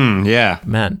singer, Yeah.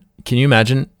 man. Can you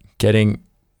imagine getting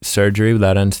surgery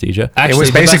without anesthesia? It was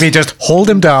basically just hold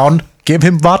him down, give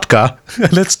him vodka,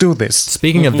 let's do this.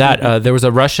 Speaking of that, there was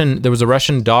a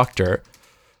Russian doctor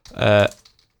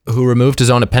who removed his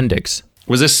own appendix.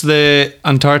 Was this the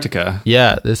Antarctica?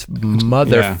 Yeah, this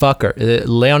motherfucker,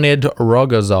 Leonid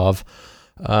Rogozov,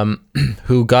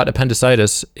 who got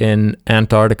appendicitis in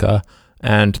Antarctica,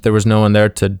 and there was no one there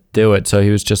to do it, so he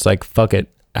was just like, fuck it,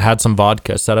 had some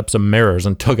vodka, set up some mirrors,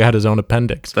 and took out his own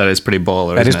appendix. That is pretty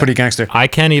baller. That is isn't pretty it? gangster. I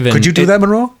can't even... Could you do that,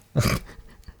 Monroe?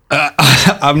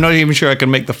 I'm not even sure I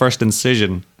can make the first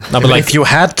incision. No, but like, If you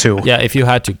had to. yeah, if you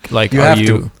had to, like, You are have you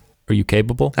to. are you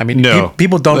capable? I mean, No.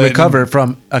 people don't But- recover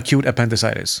from acute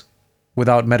appendicitis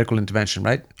without medical intervention,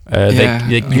 right? Yeah.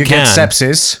 You You can. get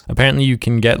sepsis. Apparently, you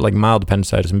can get like mild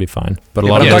appendicitis and be fine. But a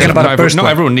Yeah, lot but of I'm talking people. about a burst not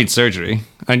one. everyone needs surgery.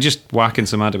 And just whack in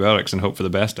some antibiotics and hope for the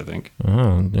best, I think.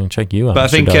 Oh, check you out. But I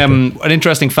Mr. think Doctor. an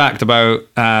interesting fact about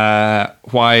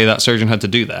why that surgeon had to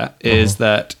do that is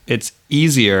that it's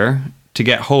easier to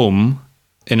get home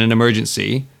in an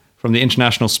emergency from the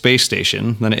International Space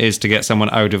Station than it is to get someone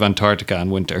out of Antarctica in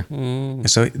winter.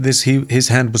 So his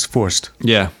hand was forced.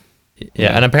 Yeah.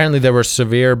 Yeah, and apparently there were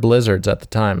severe blizzards at the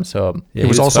time, so yeah, It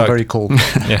was also fucked. very cold.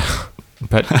 Yeah,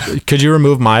 but could you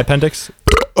remove my appendix?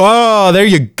 Oh, there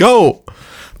you go.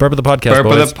 Burp of the podcast, Burp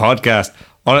boys. of the podcast.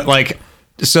 On it, like,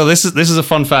 so this is a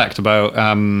fun fact about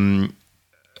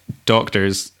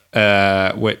doctors,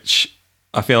 which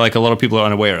I feel like a lot of people are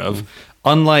unaware of.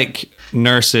 Unlike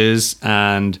nurses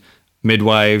and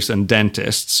midwives and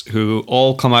dentists, who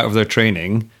all come out of their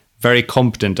training very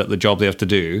competent at the job they have to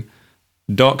do,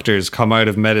 doctors come out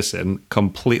of medicine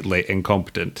completely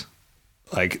incompetent,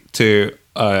 like to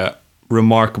a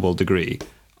remarkable degree.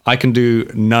 I can do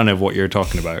none of what you're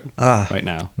talking about right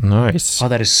now. Nice. Oh,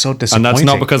 that is so And disappointing.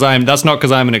 that's not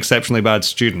because I'm an exceptionally bad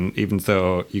student, even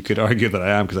though you could argue that I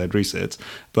am because I had resits.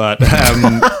 But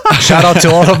Shout out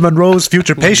to all of Monroe's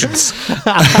future patients.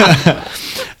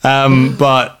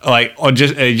 but like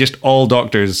just all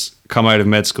doctors come out of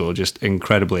med school just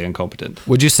incredibly incompetent.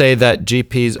 Would you say that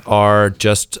GPs are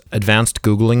just advanced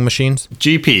Googling machines?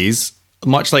 GPs,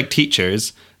 much like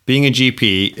teachers, being a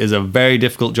GP is a very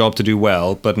difficult job to do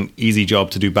well, but an easy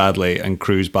job to do badly and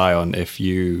cruise by on if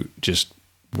you just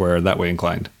were that way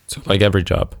inclined. So like every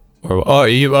job. Or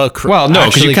you Well, no, 'cause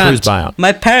actually you can't- cruise by on.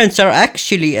 My parents are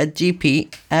actually a GP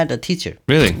and a teacher.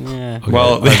 Really? Yeah.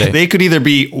 Well, Are they- they could either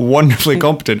be wonderfully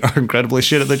competent or incredibly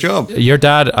shit at the job. Your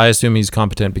dad, I assume he's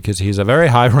competent because he's a very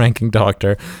high-ranking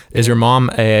doctor. Is your mom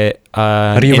a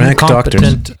do you rank doctors?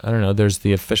 incompetent? I don't know. There's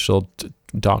the official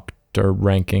doctor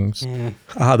rankings,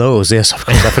 Those, yes, of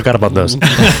course. I forgot about those.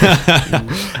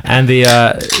 and the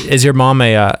is your mom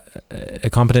a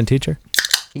competent teacher?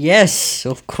 Yes,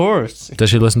 of course. Does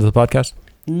she listen to the podcast?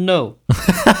 No.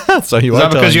 So you Is are that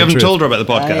because telling you the haven't truth. told her about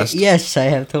the podcast? Yes, I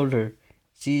have told her.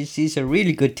 She's a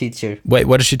really good teacher. Wait,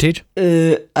 what does she teach?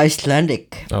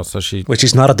 Icelandic. Oh, so she. Which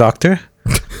is not a doctor?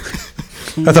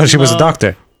 I thought she was a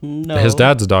doctor. No. His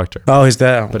dad's a doctor, Oh, is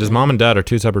that? but his mom and dad are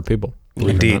two separate people.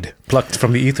 believe it or Indeed. Plucked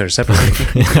from the ether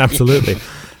separately. not. Absolutely.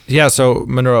 Yeah. So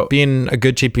Monroe, being a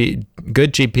good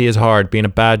GP is hard. Being a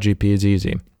bad GP is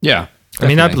easy. Yeah. I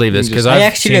mean, I definitely. believe this You because just- I I've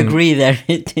actually seen- agree that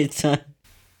it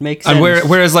makes sense. And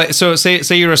whereas like so say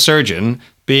you're a surgeon,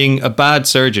 being a bad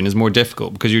surgeon is more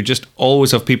difficult because you just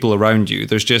always have people around you.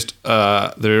 There's just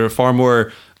there are far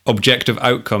more objective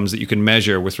outcomes that you can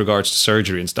measure with regards to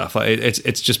surgery and stuff. Like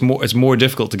it's just more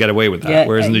difficult to get away with that.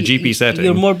 Whereas in the GP setting,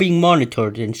 you're more being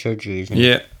monitored in surgeries.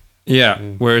 yeah, Yeah.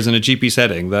 Whereas in a GP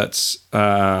setting, that's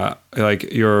like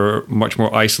you're much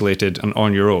more isolated and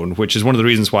on your own, which is one of the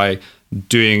reasons why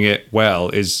doing it well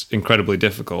is incredibly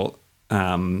difficult.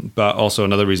 But also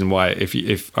another reason why,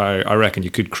 if I reckon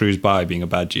you could cruise by being a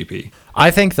bad GP.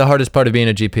 I think the hardest part of being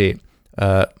a GP,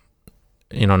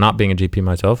 not being a GP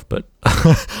myself, but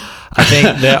I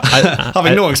think that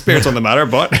Having no experience on the matter,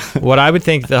 but what I would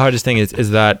think the hardest thing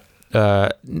is that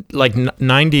like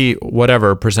 90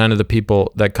 whatever % of the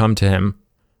people that come to him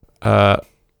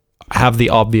have the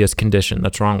obvious condition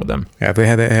that's wrong with them. Yeah, they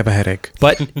have a headache.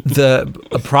 But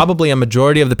probably a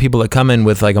majority of the people that come in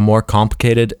with like a more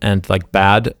complicated and like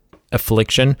bad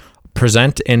affliction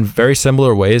present in very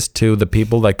similar ways to the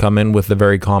people that come in with the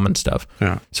very common stuff.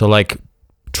 Yeah. So like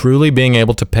truly being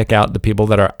able to pick out the people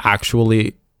that are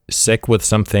actually sick with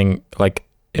something like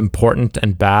important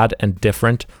and bad and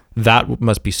different, that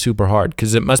must be super hard,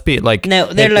 because it must be like Now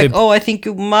they're I think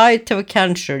you might have a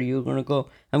cancer. You're gonna go.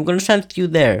 I'm gonna send you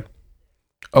there.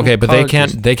 okay, but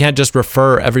they can't just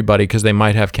refer everybody because they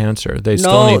might have cancer. They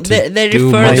still No, need to they do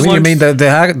refer more. the You ones- mean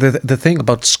the thing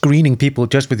about screening people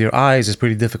just with your eyes is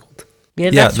pretty difficult.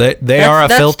 Yeah, they are a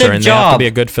that's filter, their and they have to job. be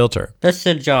a good filter. That's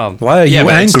their job. Why are you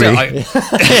but it's angry?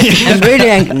 still- I'm really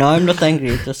angry. No, I'm not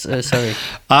angry. Just sorry.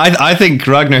 I think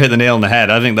Ragnar hit the nail on the head.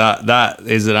 I think that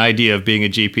is an idea of being a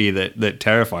GP that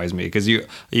terrifies me, because you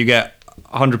get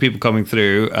 100 people coming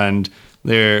through and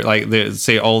they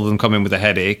say all of them come in with a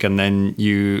headache, and then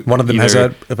you One of them has a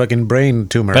fucking brain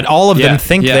tumor. But all of them Yeah,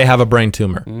 think yeah. they have a brain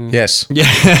tumor. yes. yeah.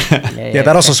 Yeah,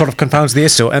 that also sort of confounds the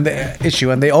issue,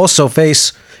 and they also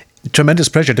face tremendous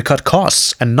pressure to cut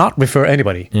costs and not refer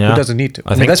anybody Yeah, who doesn't need to. I I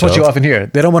mean, think that's what so. you often hear.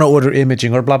 They don't want to order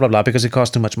imaging or blah blah blah because it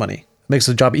costs too much money. Makes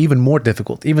the job even more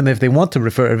difficult. Even if they want to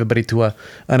refer everybody to an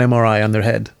MRI on their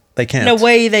head, they can't. In a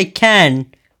way, they can,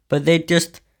 but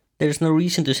there's no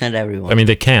reason to send everyone. I mean,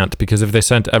 they can't, because if they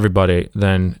sent everybody,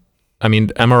 then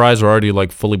MRIs are already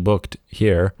like fully booked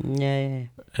here, yeah.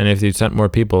 and if you sent more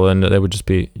people, then they would just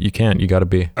be you got to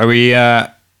be. Are we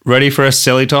ready for a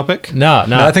silly topic? No.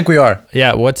 No, I think we are.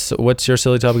 Yeah, what's your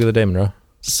silly topic of the day, Monroe?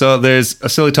 So there's a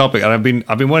silly topic, and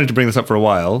I've been wanting to bring this up for a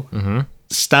while. Mm-hmm.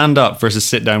 Stand up versus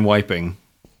sit down wiping.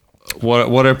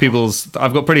 What are people's?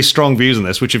 I've got pretty strong views on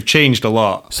this, which have changed a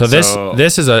lot. So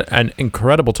this is an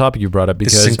incredible topic you brought up,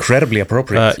 This because is incredibly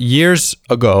appropriate. years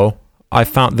ago I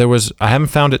haven't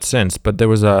found it since, but there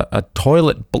was a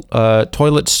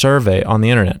toilet survey on the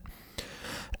internet,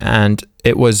 and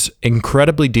it was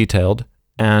incredibly detailed,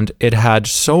 and it had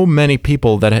so many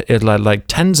people that it had like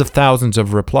tens of thousands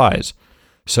of replies.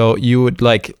 So you would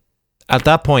like, at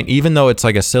that point, even though it's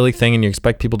like a silly thing and you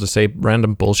expect people to say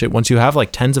random bullshit, once you have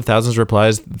like tens of thousands of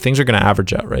replies, things are going to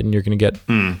average out, right? And you're going to get...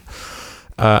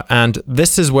 and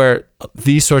this is where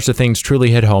these sorts of things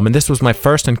truly hit home. And this was my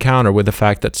first encounter with the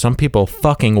fact that some people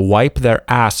fucking wipe their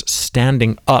ass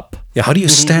standing up. yeah, how do you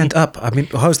stand up? I mean,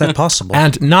 how is that possible?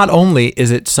 And not only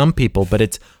is it some people, but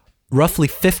it's roughly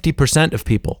 50% of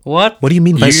people. What? What do you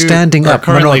mean by You standing are up?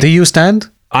 Monroe, currently- do you stand?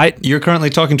 You're currently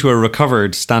talking to a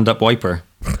recovered stand-up wiper.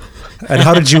 And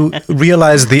how did you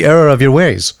realize the error of your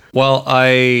ways? Well,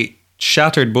 I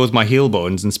shattered both my heel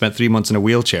bones and spent 3 months in a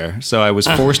wheelchair, so I was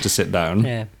forced to sit down,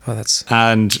 Yeah. Oh, that's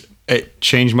and it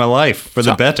changed my life for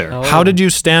the better. How did you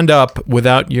stand up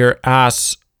without your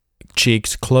ass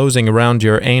cheeks closing around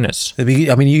your anus? I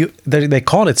mean, they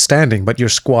call it standing, but you're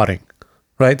squatting,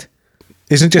 right?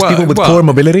 Isn't it just Well- people with well- poor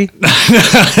mobility?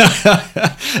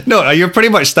 No, you're pretty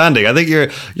much standing. I think you're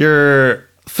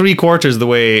 3/4 of the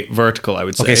way vertical, I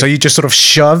would say. Okay, so you just sort of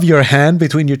shove your hand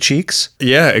between your cheeks.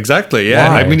 yeah, exactly. Yeah,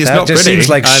 Why? I mean, it's That not just pretty. seems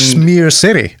like and- Smear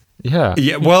City. Yeah.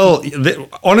 Yeah, well,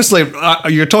 honestly,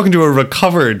 you're talking to a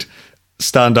recovered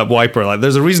stand-up wiper. Like,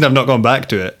 there's a reason I've not gone back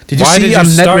to it. Did you Why see did you a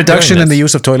net start reduction doing in the this?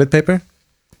 use of toilet paper?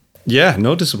 Yeah,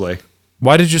 noticeably.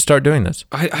 Why did you start doing this?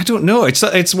 I don't know.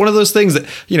 It's one of those things that,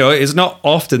 it's not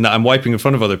often that I'm wiping in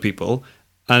front of other people,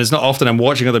 and it's not often I'm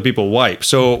watching other people wipe.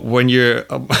 So when you're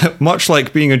much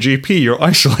like being a GP, you're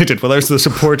isolated without the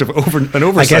support of an I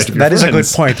oversight guess of your that is a good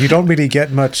friends. point. You don't really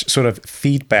get much sort of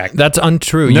feedback. That's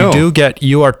untrue. No.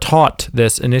 You are taught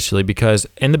this initially, because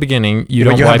in the beginning you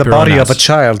But don't you wipe have the your own body of a ass.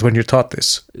 child when you're taught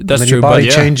this. That's and then true, Your but body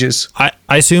yeah. changes.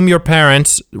 I assume your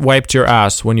parents wiped your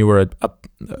ass when you were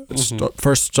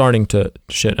first starting to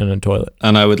shit in a toilet.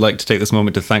 And I would like to take this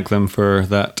moment to thank them for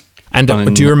that. And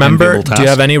do you remember? unenviable Do you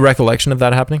have task. any recollection of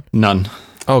that happening? None.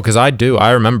 Oh, because I do.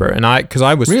 I remember, and because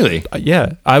I was Really?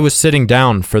 Yeah, I was sitting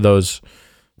down for those.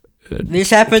 This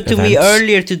happened to me Events.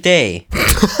 earlier today.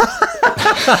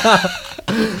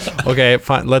 Okay,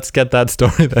 fine. Let's get that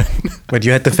story then. But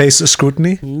you had to face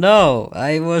scrutiny? No,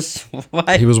 I was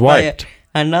wiped He was by wiped.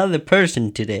 another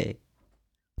person today.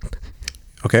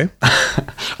 Okay.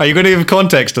 Are you going to give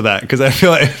context to that? Because I feel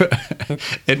like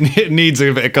it needs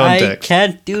a bit of I context.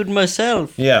 can't do it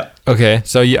myself. Yeah. Okay,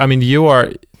 so you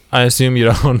are. I assume you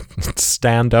don't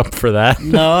stand up for that.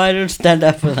 No, I don't stand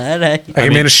up for that. I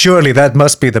mean, surely that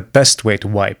must be the best way to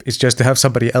wipe. It's just to have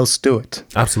somebody else do it.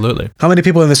 Absolutely. How many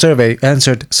people in the survey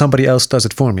answered somebody else does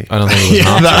it for me? I don't think it was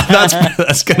an Yeah, option.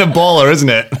 that's kind of baller, isn't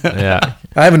it? Yeah.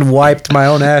 I haven't wiped my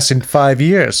own ass in 5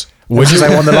 years. Would Since you-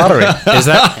 I won the lottery. Is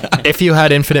that if you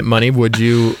had infinite money, would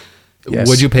you Yes.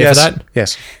 would you pay Yes. for that?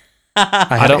 Yes.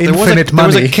 I had don't- there infinite There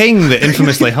was money. a king that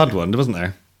infamously had one, wasn't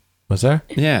there? Was there?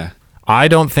 Yeah. I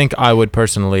don't think I would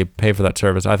personally pay for that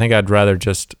service. I think I'd rather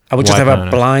just I would just wipe have my a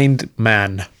own- blind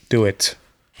man do it,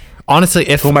 Honestly,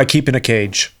 if whom I keep in a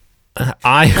cage. oh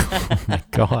my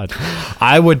god,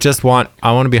 I want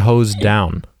to be hosed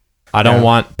down. I don't Yeah.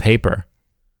 want paper.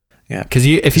 Yeah, Because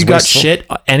if It's you got wasteful. shit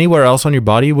anywhere else on your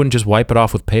body, you wouldn't just wipe it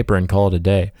off with paper and call it a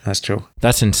day. that's true.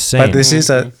 That's insane. But this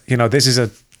is a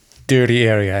dirty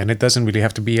area, and it doesn't really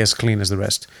have to be as clean as the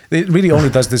rest. It really only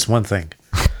does this one thing.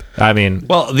 I mean,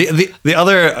 Well, the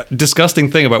other disgusting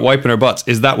thing about wiping our butts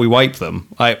is that we wipe them.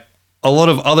 A lot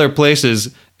of other places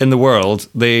in the world,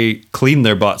 they clean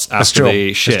their butts after true. they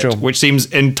That's shit, true. which seems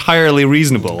entirely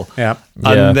reasonable. Yeah. Yeah.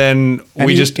 And then And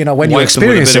we you, just when you wipe them with a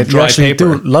experience bit of it, you dry actually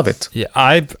paper. do love it. yeah,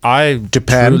 I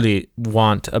Japan. truly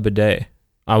want a bidet.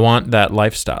 I want that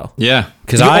lifestyle. Yeah,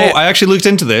 'Cause You- I- I actually looked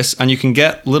into this, and you can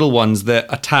get little ones that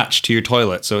attach to your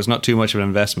toilet, so it's not too much of an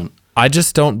investment. I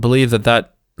just don't believe that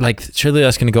like surely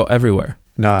that's going to go everywhere.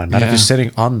 No, not if Yeah. you're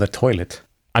sitting on the toilet.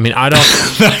 I mean, I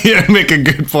don't You make a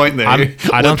good point there. I don't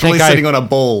Literally think sitting on a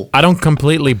bowl. I don't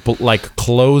completely like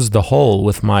close the hole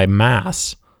with my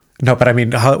mass. No, but I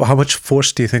mean, how much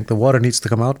force do you think the water needs to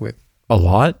come out with? A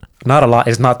lot? Not a lot.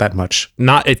 It's not that much.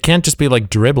 It can't just be like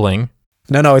dribbling.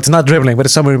 No, it's not dribbling, but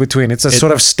it's somewhere in between. It's a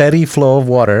sort of steady flow of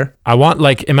water. I want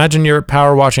like imagine you're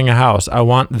power washing a house. I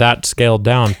want that scaled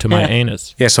down to my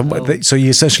anus. Yeah, so you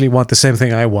essentially want the same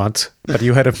thing I want, but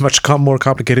you had a much more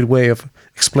complicated way of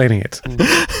explaining it.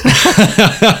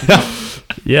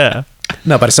 Yeah.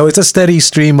 No, but so it's a steady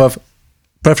stream of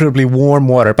preferably warm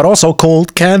water, but also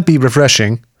cold can be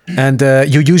refreshing. And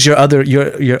you use your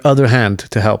other hand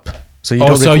to help. So you Oh,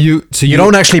 don't so you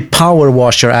don't actually power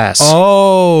wash your ass.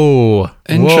 Oh,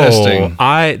 Interesting.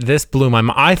 whoa. This blew my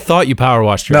mind. I thought you power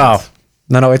washed your No, hands.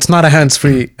 no, it's not a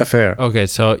hands-free affair. Okay,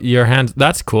 so your hands.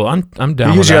 That's cool. I'm down. You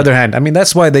with use your that. other hand. I mean,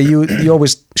 that's why you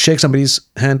always shake somebody's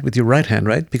hand with your right hand,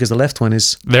 right? Because the left one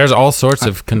is There's all sorts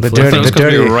of the conflicting. dirty, was the 'cause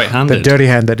we dirty, were right-handed. the dirty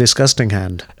hand, the disgusting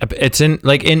hand. It's in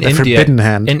like in The India. forbidden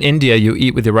hand. In India, you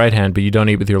eat with your right hand, but you don't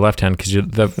eat with your left hand because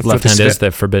the left hand the is sta-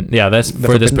 the forbidden. Yeah, that's The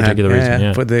for this forbidden hand. particular reason.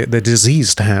 Yeah, For the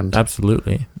diseased hand.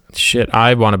 absolutely. Shit,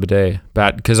 I want a bidet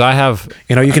bad because I have.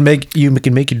 You know, you can make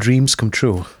your dreams come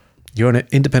true. You're an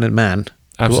independent man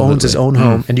who owns his Absolutely. own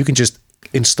home, and you can just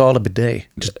install a bidet.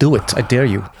 Just do it. I dare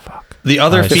you. The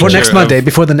other Before Before feature next of- Monday,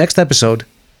 before the next episode,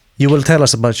 you will tell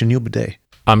us about your new bidet.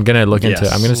 I'm gonna look into it.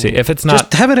 Yes. I'm gonna see if it's not.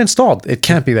 Just have it installed. It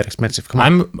can't be that expensive. Come on.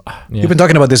 I'm. You've been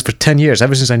talking about this for 10 years,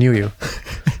 ever since I knew you.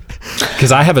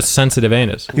 Because I have a sensitive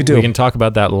anus. You do. We can talk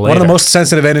about that later. One of the most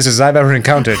sensitive anuses I've ever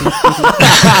encountered.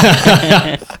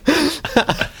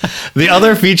 The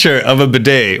other feature of a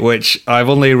bidet, which I've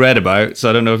only read about, so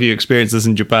I don't know if you experienced this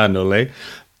in Japan only,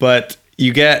 but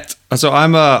you get. So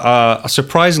I'm a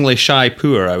surprisingly shy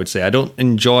pooer, I would say. I don't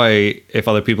enjoy if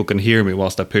other people can hear me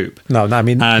whilst I poop. No, I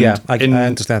mean, And yeah, I in-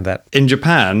 understand that. In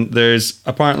Japan, there's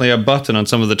apparently a button on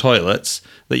some of the toilets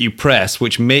that you press,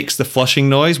 which makes the flushing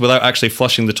noise without actually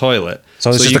flushing the toilet. So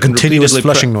it's just you a can continuous repeatedly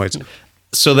flushing noise.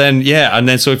 So then, yeah, and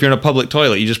then so if you're in a public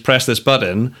toilet, you just press this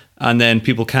button, and then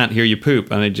people can't hear you poop,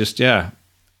 and it just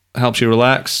helps you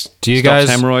relax. Do you stops guys-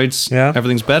 hemorrhoids? Yeah.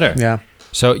 Everything's better. Yeah.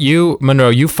 So you, Monroe,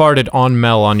 you farted on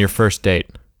Mel on your first date.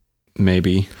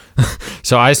 Maybe.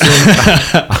 So I assume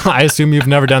I assume you've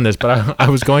never done this, but I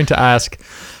was going to ask,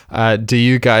 do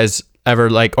you guys ever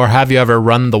or have you ever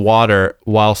run the water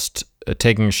whilst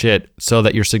taking a shit so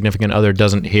that your significant other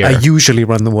doesn't hear? I usually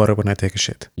run the water when I take a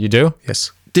shit. You do?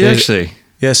 Yes. Do you Is- actually?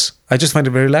 Yes. I just find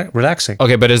it very relaxing.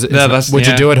 Okay, but would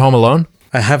you yeah. do it home alone?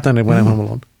 I have done it when I'm home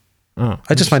alone. Oh.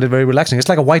 I just find it very relaxing. It's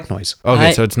like a white noise.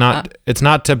 Okay, so it's not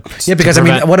to Yeah, because to I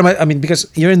mean, prevent- what am I mean, because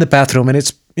you're in the bathroom and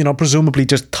it's, presumably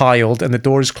just tiled and the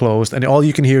door is closed and all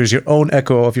you can hear is your own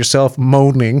echo of yourself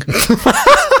moaning.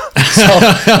 So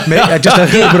I just a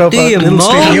little bit of Do a you little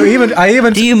moan? I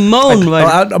even Do you moan when-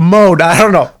 I moan? I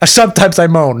don't know. Sometimes I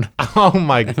moan. Oh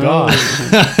my god.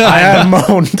 I have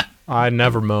moaned. I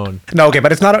never moan. No, okay,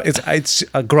 but it's not. It's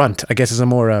a grunt. I guess is a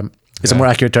more more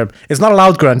accurate term. It's not a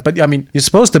loud grunt, but I mean, you're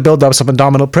supposed to build up some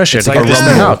abdominal pressure to like get a this thing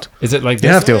rumble. out. Is it like You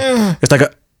this? have to. It's like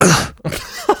a.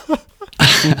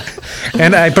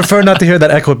 And I prefer not to hear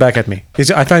that echoed back at me.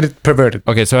 I find it perverted.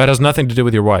 Okay, so it has nothing to do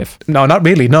with your wife. No, not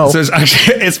really. No. So it's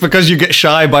actually it's because you get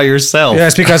shy by yourself. Yeah,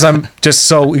 it's because I'm just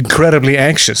so incredibly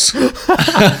anxious.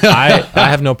 I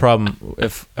have no problem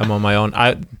if I'm on my own.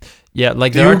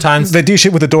 There are times Do you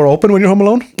shit with the door open when you're home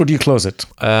alone, or do you close it?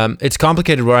 it's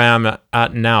complicated where I am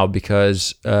at now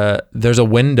because there's a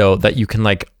window that you can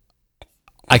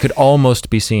I could almost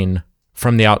be seen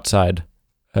from the outside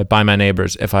by my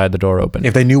neighbors if I had the door open.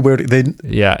 If they knew where they,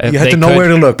 Yeah, if you had they to know could- where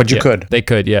to look, but you yeah, could. They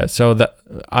could, yeah. So that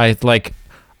I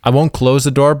won't close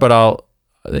the door, but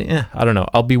I don't know.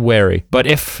 I'll be wary. But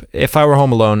if I were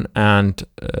home alone and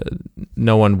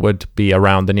no one would be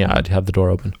around, then yeah, I'd have the door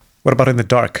open. What about in the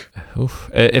dark? Oof.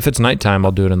 If it's nighttime,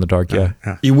 I'll do it in the dark. Yeah.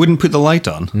 You wouldn't put the light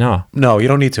on. No. No, you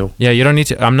don't need to. Yeah, you don't need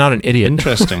to. I'm not an idiot.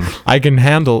 Interesting. I can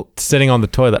handle sitting on the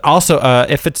toilet. Also,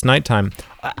 if it's nighttime,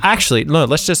 actually, no.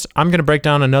 I'm gonna break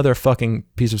down another fucking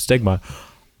piece of stigma.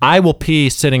 I will pee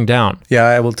sitting down. Yeah,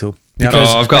 I will too. Yeah.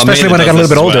 Oh, I've got a Especially mate when I that got a does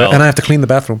little bit this as older well. and I have to clean the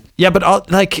bathroom. Yeah, but How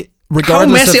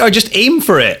regardless messy? of, Or just aim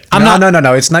for it.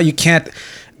 No. It's not. You can't.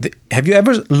 Have you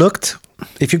ever looked?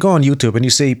 If you go on YouTube and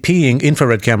you see peeing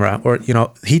infrared camera or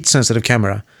heat sensitive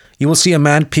camera, you will see a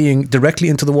man peeing directly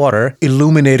into the water,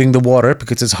 illuminating the water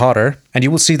because it's hotter, and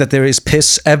you will see that there is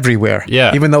piss everywhere.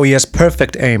 Yeah. Even though he has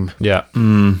perfect aim. yeah.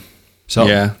 So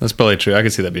Yeah, that's probably true. I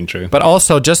can see that being true. but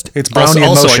also just It's brownie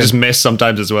Also, in I motion. just miss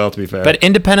sometimes as well. To be fair, But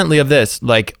independently of this,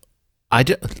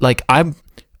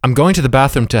 I'm going to the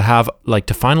bathroom to have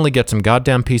to finally get some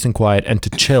goddamn peace and quiet and to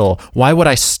chill. Why would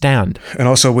I stand? And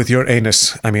also with your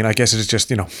anus, I mean, I guess it's just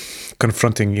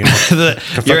confronting. your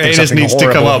confronting anus something needs to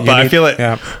come horrible. up, You but I need- feel like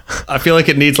yeah, I feel like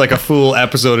it needs a full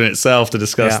episode in itself to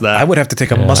discuss yeah. that. I would have to take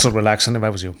a muscle relaxant if I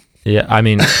was you. Yeah, I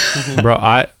mean, bro,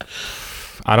 I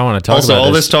don't want to talk Also, about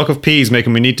all this talk of pee is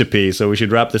making me need to pee, so we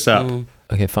should wrap this up.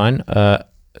 Okay, fine.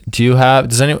 Do you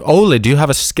have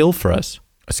a skill for us?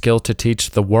 A skill to teach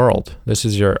the world. This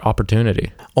is your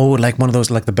opportunity. Oh, like one of those,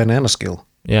 like the banana skill.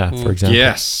 Yeah, for example.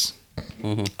 Yes,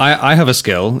 I have a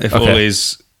skill. If Okay.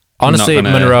 Ollie's Honestly, not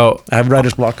gonna- Monroe, I have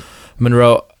writer's block.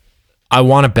 I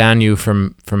want to ban you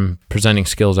from presenting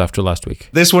skills after last week.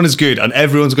 This one is good, and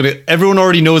everyone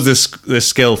already knows this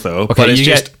skill though. Okay, but it's you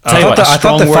just get- tell you a what, I thought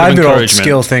strong the word of 5-year-old encouragement.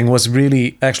 skill thing was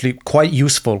really actually quite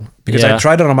useful because Yeah. I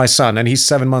tried it on my son and he's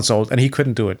 7 months old and he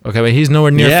couldn't do it. Okay, but he's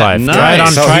nowhere near Yeah, 5. nice. Try it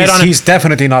on. So Try it on. he's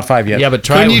definitely not 5 yet. Yeah, but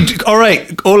try. Can you? All right,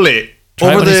 Ole.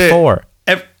 Try when he's 4.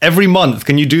 Every month,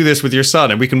 can you do this with your son,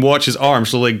 and we can watch his arm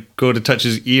slowly go to touch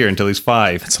his ear until he's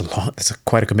 5? It's a lot. It's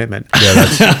quite a commitment. Yeah,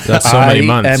 that's so many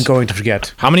months. I am going to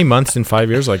forget. How many months in 5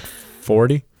 years? Like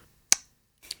 40?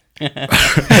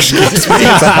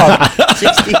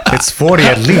 It's 40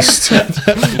 at least.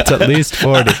 It's at least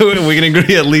 40. We can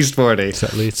agree at least 40. It's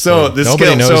at least So 40. the Nobody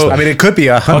skill. knows So that. I mean, it could be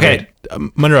 100. Okay,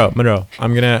 Monroe.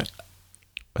 I'm gonna.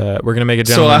 We're gonna make a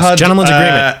So I had, gentleman's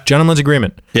agreement. Gentleman's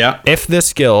agreement. yeah. If this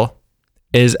skill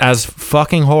is as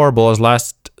fucking horrible as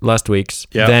last week's,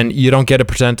 Yeah. then you don't get to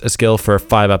present a skill for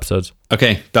 5 episodes.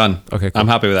 Okay, done. Okay, cool. I'm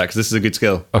happy with that because this is a good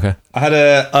skill. Okay. I had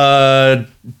a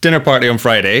dinner party on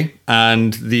Friday,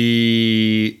 and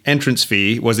the entrance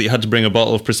fee was that you had to bring a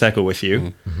bottle of Prosecco with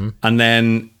you. And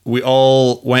then we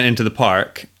all went into the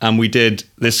park and we did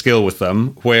this skill with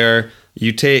them where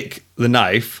you take the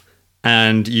knife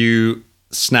and you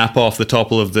snap off the top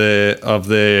of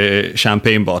the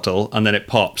champagne bottle, and then it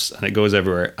pops and it goes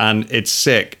everywhere, and it's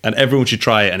sick, and everyone should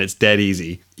try it, and it's dead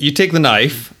easy. You take the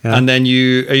knife and then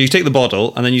you take the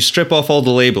bottle and then you strip off all the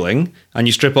labeling and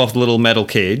you strip off the little metal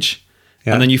cage,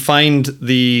 Yeah. and then you find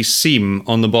the seam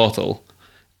on the bottle,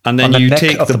 and then On the you neck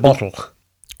take of the bottle.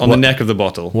 on the neck of the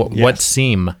bottle. What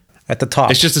seam? At the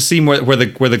top. It's just a seam where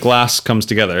the glass comes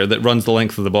together that runs the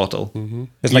length of the bottle.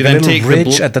 It's you like a then little take the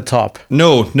ridge bl- at the top.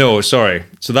 No, sorry.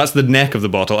 So that's the neck of the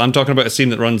bottle. I'm talking about a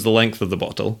seam that runs the length of the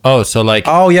bottle. Oh, so like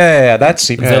Oh, yeah. That's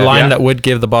the line that would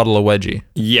give the bottle a wedgie.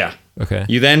 Yeah. Okay.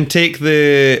 You then take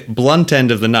the blunt end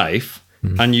of the knife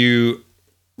and you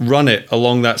run it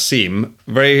along that seam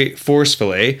very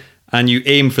forcefully, and you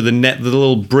aim for the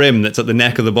little brim that's at the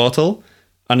neck of the bottle.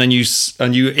 And then you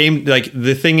aim, like,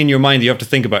 the thing in your mind that you have to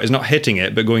think about is not hitting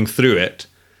it, but going through it.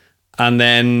 And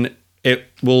then it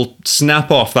will snap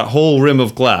off that whole rim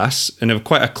of glass in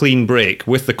quite a clean break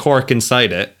with the cork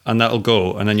inside it, and that'll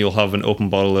go. And then you'll have an open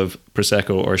bottle of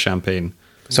Prosecco or champagne.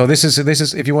 So this is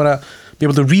if you want to be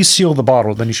able to reseal the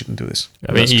bottle, then you shouldn't do this.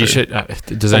 I mean, That's you true. should.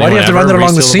 Does Why do you have to run it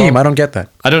along the seam? I bottle? don't get that.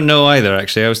 I don't know either,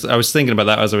 actually. I was thinking about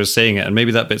that as I was saying it, and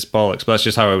maybe that bit's bollocks, but that's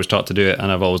just how I was taught to do it,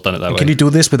 and I've always done it that way. Can you do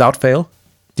this without fail?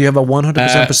 Do you have a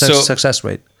 100% so- success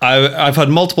rate? I've had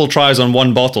multiple tries on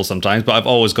one bottle sometimes, but I've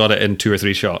always got it in 2 or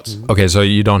 3 shots. Okay, so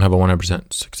you don't have a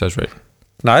 100% success rate.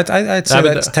 No, I'd say That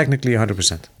would- that's technically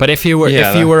 100%. But if you were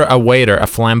Yeah, if you were a waiter, a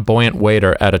flamboyant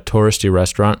waiter at a touristy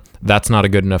restaurant, that's not a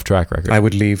good enough track record. I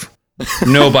would leave.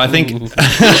 No, but I think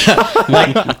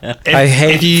I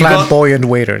hate if you got- flamboyant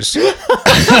waiters.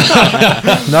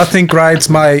 Nothing grinds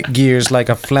my gears like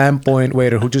a flamboyant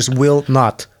waiter who just will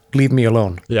not leave me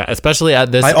alone. Yeah, especially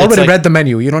at this. I it's already like- read the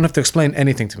menu. You don't have to explain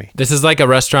anything to me. This is like a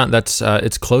restaurant that's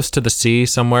it's close to the sea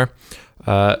somewhere.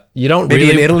 You don't Maybe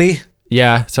really in Italy.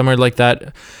 Yeah, somewhere like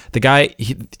that. The guy,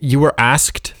 you were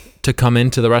asked to come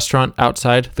into the restaurant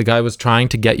outside. The guy was trying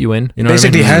to get you in. You know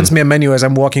Basically what I mean? hands me a menu as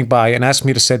I'm walking by and asks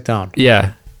me to sit down.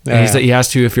 Yeah. Yeah, And yeah. he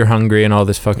asks you if you're hungry and all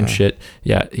this fucking shit.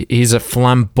 Yeah, he's a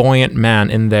flamboyant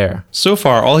man in there. so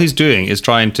far all he's doing is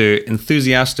trying to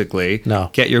enthusiastically No.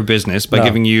 get your business by No.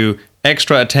 giving you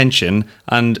extra attention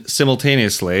and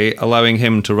simultaneously allowing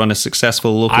him to run a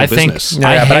successful local I think- business.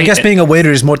 Yeah, but I hate guess it. being a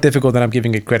waiter is more difficult than I'm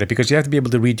giving it credit because you have to be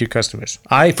able to read your customers.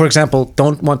 I, for example,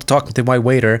 don't want to talk to my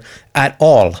waiter at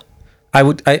all. I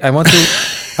want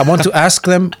to ask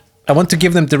them. I want to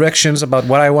give them directions about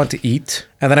what I want to eat,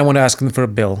 and then I want to ask them for a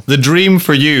bill. The dream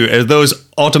for you is those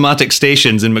automatic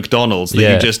stations in McDonald's that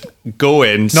Yeah. you just go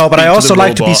in. No, but I speak to also the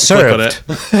like to be robot, click on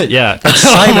served. it. Yeah. Oh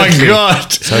my Silently.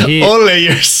 god! he- Only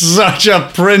you're such a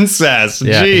princess.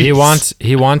 Yeah, Jeez.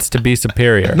 he wants to be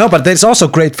superior. No, but it's also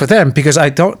great for them because I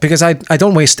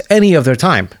don't waste any of their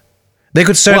time. They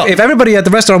could serve Well- if everybody at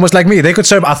the restaurant was like me. They could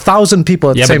serve 1,000 people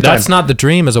at Yeah, the same but that's time. not the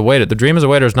dream as a waiter. The dream as a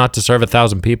waiter is not to serve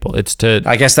 1,000 people. It's to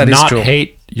I guess that is not true.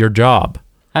 hate your job.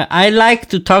 I like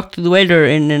to talk to the waiter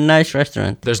in a nice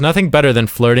restaurant. There's nothing better than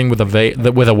flirting with a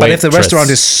with a But waitress. if the restaurant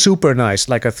is super nice,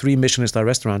 like a 3 Michelin star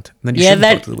restaurant, then you Yeah, shouldn't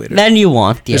that talk to the waiter. then you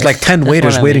want. Yes. There's like 10 That's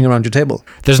waiters what I waiting mean. around your table.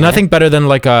 There's nothing better than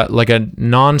like a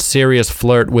non-serious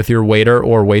flirt with your waiter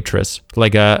or waitress.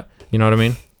 Like you know what I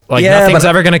mean? Like Yeah, nothing's but-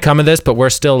 ever going to come of this, but we're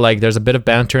still like there's a bit of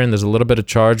banter and there's a little bit of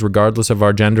charge regardless of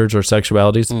our genders or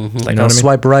sexualities. Like You know I'll what I mean?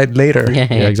 swipe right later. Yeah,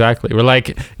 Yeah, exactly. We're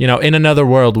like, you know, in another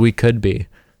world we could be.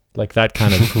 Like that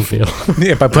kind of feel.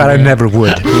 Yeah, but I never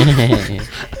would.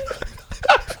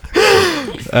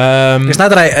 It's not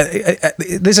that I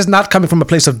this is not coming from a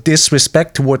place of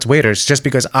disrespect towards waiters, just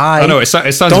because I I know it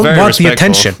sounds don't very want the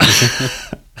respectful. attention.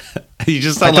 You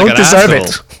just I sound don't like an deserve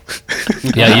asshole.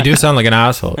 it. Yeah, you do sound like an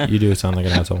asshole. You do sound like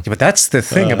an asshole. Yeah, but that's the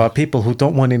thing about people who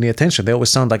don't want any attention. They always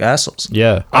sound like assholes.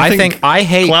 Yeah. I think I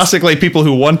hate classically people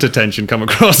who want attention come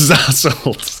across as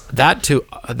assholes. that too.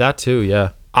 That too, yeah.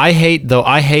 I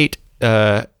hate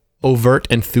overt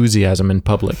enthusiasm in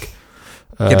public.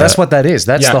 Yeah, that's what that is.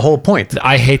 That's yeah. the whole point.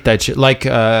 I hate that shit. Like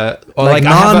I Like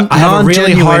have a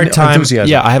really non-genuine hard time. enthusiasm.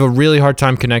 Yeah, I have a really hard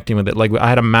time connecting with it. Like I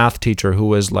had a math teacher who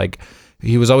was like,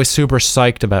 he was always super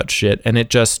psyched about shit, and it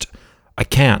just, I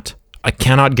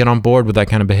cannot get on board with that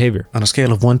kind of behavior. On a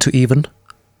scale of 1 to even,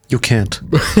 you can't.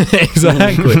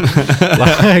 Exactly.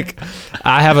 Like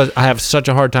I have such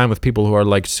a hard time with people who are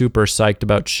like super psyched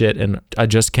about shit, and I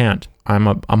just can't. I'm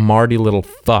a mardy little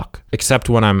fuck, except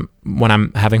when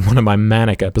I'm having one of my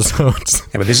manic episodes.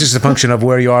 Yeah, but this is a function of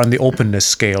where you are on the openness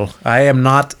scale. I am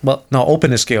not,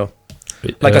 openness scale.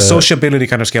 Like a sociability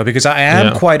kind of scale, because I am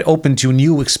yeah. quite open to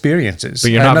new experiences.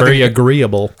 But you're I'm not very the-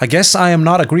 agreeable. I guess I am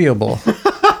not agreeable.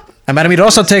 I mean, it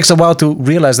also takes a while to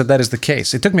realize that is the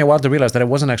case. It took me a while to realize that I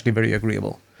wasn't actually very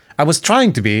agreeable. I was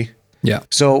trying to be. Yeah.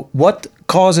 So what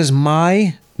causes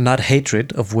my not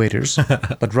hatred of waiters,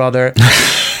 but rather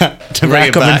To bring lack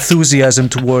it of back. enthusiasm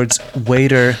towards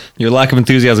waiter? Your lack of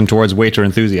enthusiasm towards waiter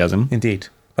enthusiasm. Indeed.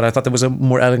 But I thought there was a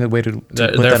more elegant way to put Their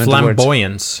that into words.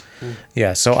 flamboyance.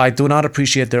 Yeah, so I do not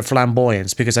appreciate their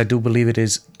flamboyance because I do believe it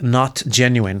is not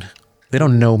genuine. They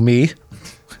don't know me.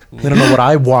 They don't know what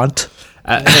I want.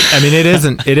 I mean, it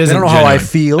isn't. It They isn't. don't know how I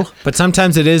genuine. feel. But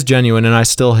sometimes it is genuine, and I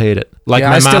still hate it. Like Yeah,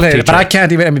 my I still math hate teacher. it, but I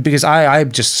can't even. I mean, because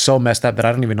I'm just so messed up that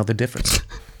I don't even know the difference.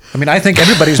 I mean, I think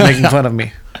everybody's making fun of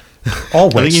me.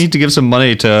 Always. I think you need to give some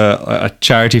money to a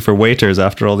charity for waiters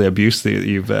after all the abuse that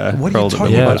you've what are you hurled at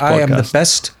talking them on about? this I am the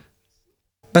podcast.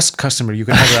 best customer you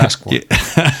could ever ask for.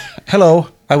 Hello,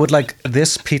 I would like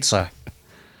this pizza.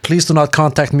 Please do not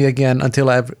contact me again until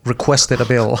I've requested a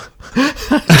bill.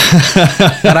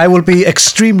 And I will be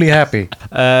extremely happy.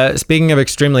 Speaking of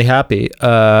extremely happy,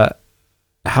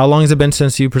 how long has it been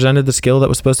since you presented the skill that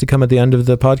was supposed to come at the end of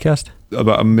the podcast?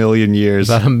 About 1 million years.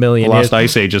 About 1 million The last years.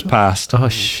 ice age has passed. Oh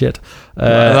shit!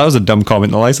 That was a dumb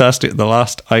comment. The last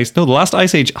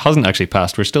ice age hasn't actually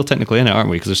passed. We're still technically in it, aren't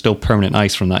we? Because there's still permanent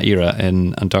ice from that era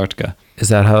in Antarctica. Is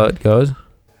that how it goes?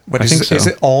 But I think so. Is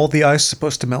it all the ice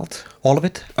supposed to melt? All of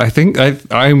it? I think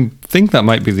that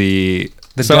might be the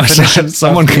definition of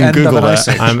someone the can end of Google an that. ice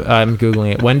age. I'm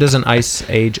googling it. When does an ice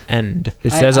age end?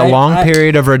 It says a I- long I-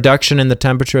 period of reduction in the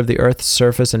temperature of the Earth's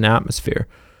surface and atmosphere.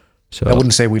 So I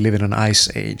wouldn't say we live in an ice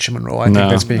age, Monroe. I think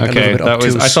that's being a little bit that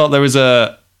was. obtuse. I thought there was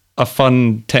a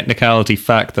fun technicality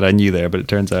fact that I knew there, but it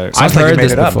turns out. I've like you heard made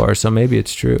this it up. before, so maybe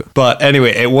it's true. But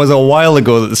anyway, it was a while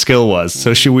ago that the skill was.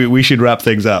 So we should wrap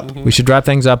things up. We should wrap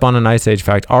things up on an Ice Age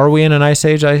fact. Are we in an Ice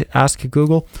Age? I ask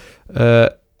Google.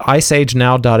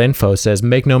 IceAgeNow.info says,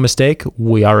 make no mistake,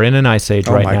 we are in an Ice Age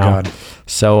Oh right my now. God.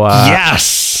 So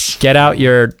Yes. get out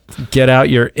your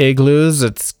igloos.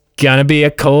 It's gonna be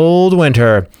a cold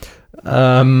winter.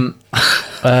 Ola,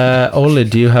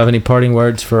 do you have any parting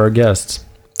words for our guests?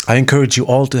 I encourage you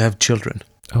all to have children.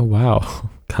 Oh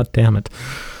wow, god damn it.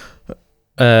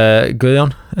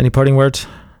 Guillaume, any parting words?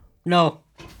 No.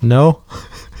 No.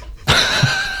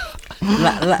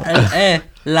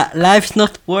 Life's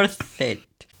not worth it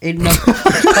in a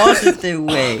positive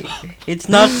way. It's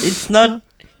not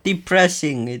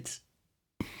depressing.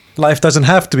 Life doesn't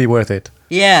have to be worth it.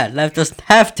 Life doesn't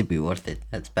have to be worth it.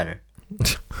 That's better.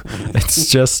 It's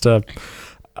just a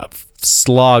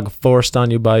slog forced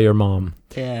on you by your mom.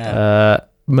 Yeah.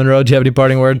 Monroe, do you have any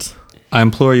parting words? I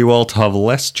implore you all to have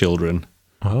less children.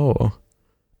 Oh.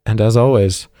 And as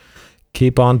always,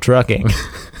 keep on trucking.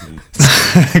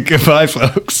 Goodbye,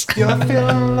 folks. You're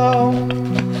feeling low, in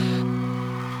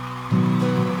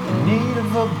need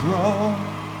of a bro.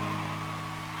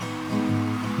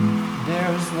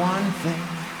 There's one thing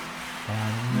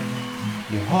that'll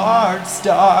make your heart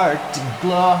start to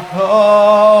glow.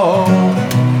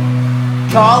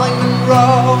 Calling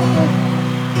Monroe,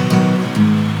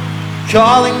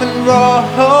 calling Monroe,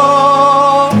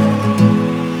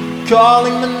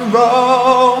 calling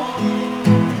Monroe.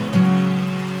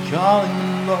 Calling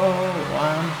Monroe,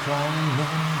 I'm calling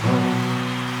Monroe.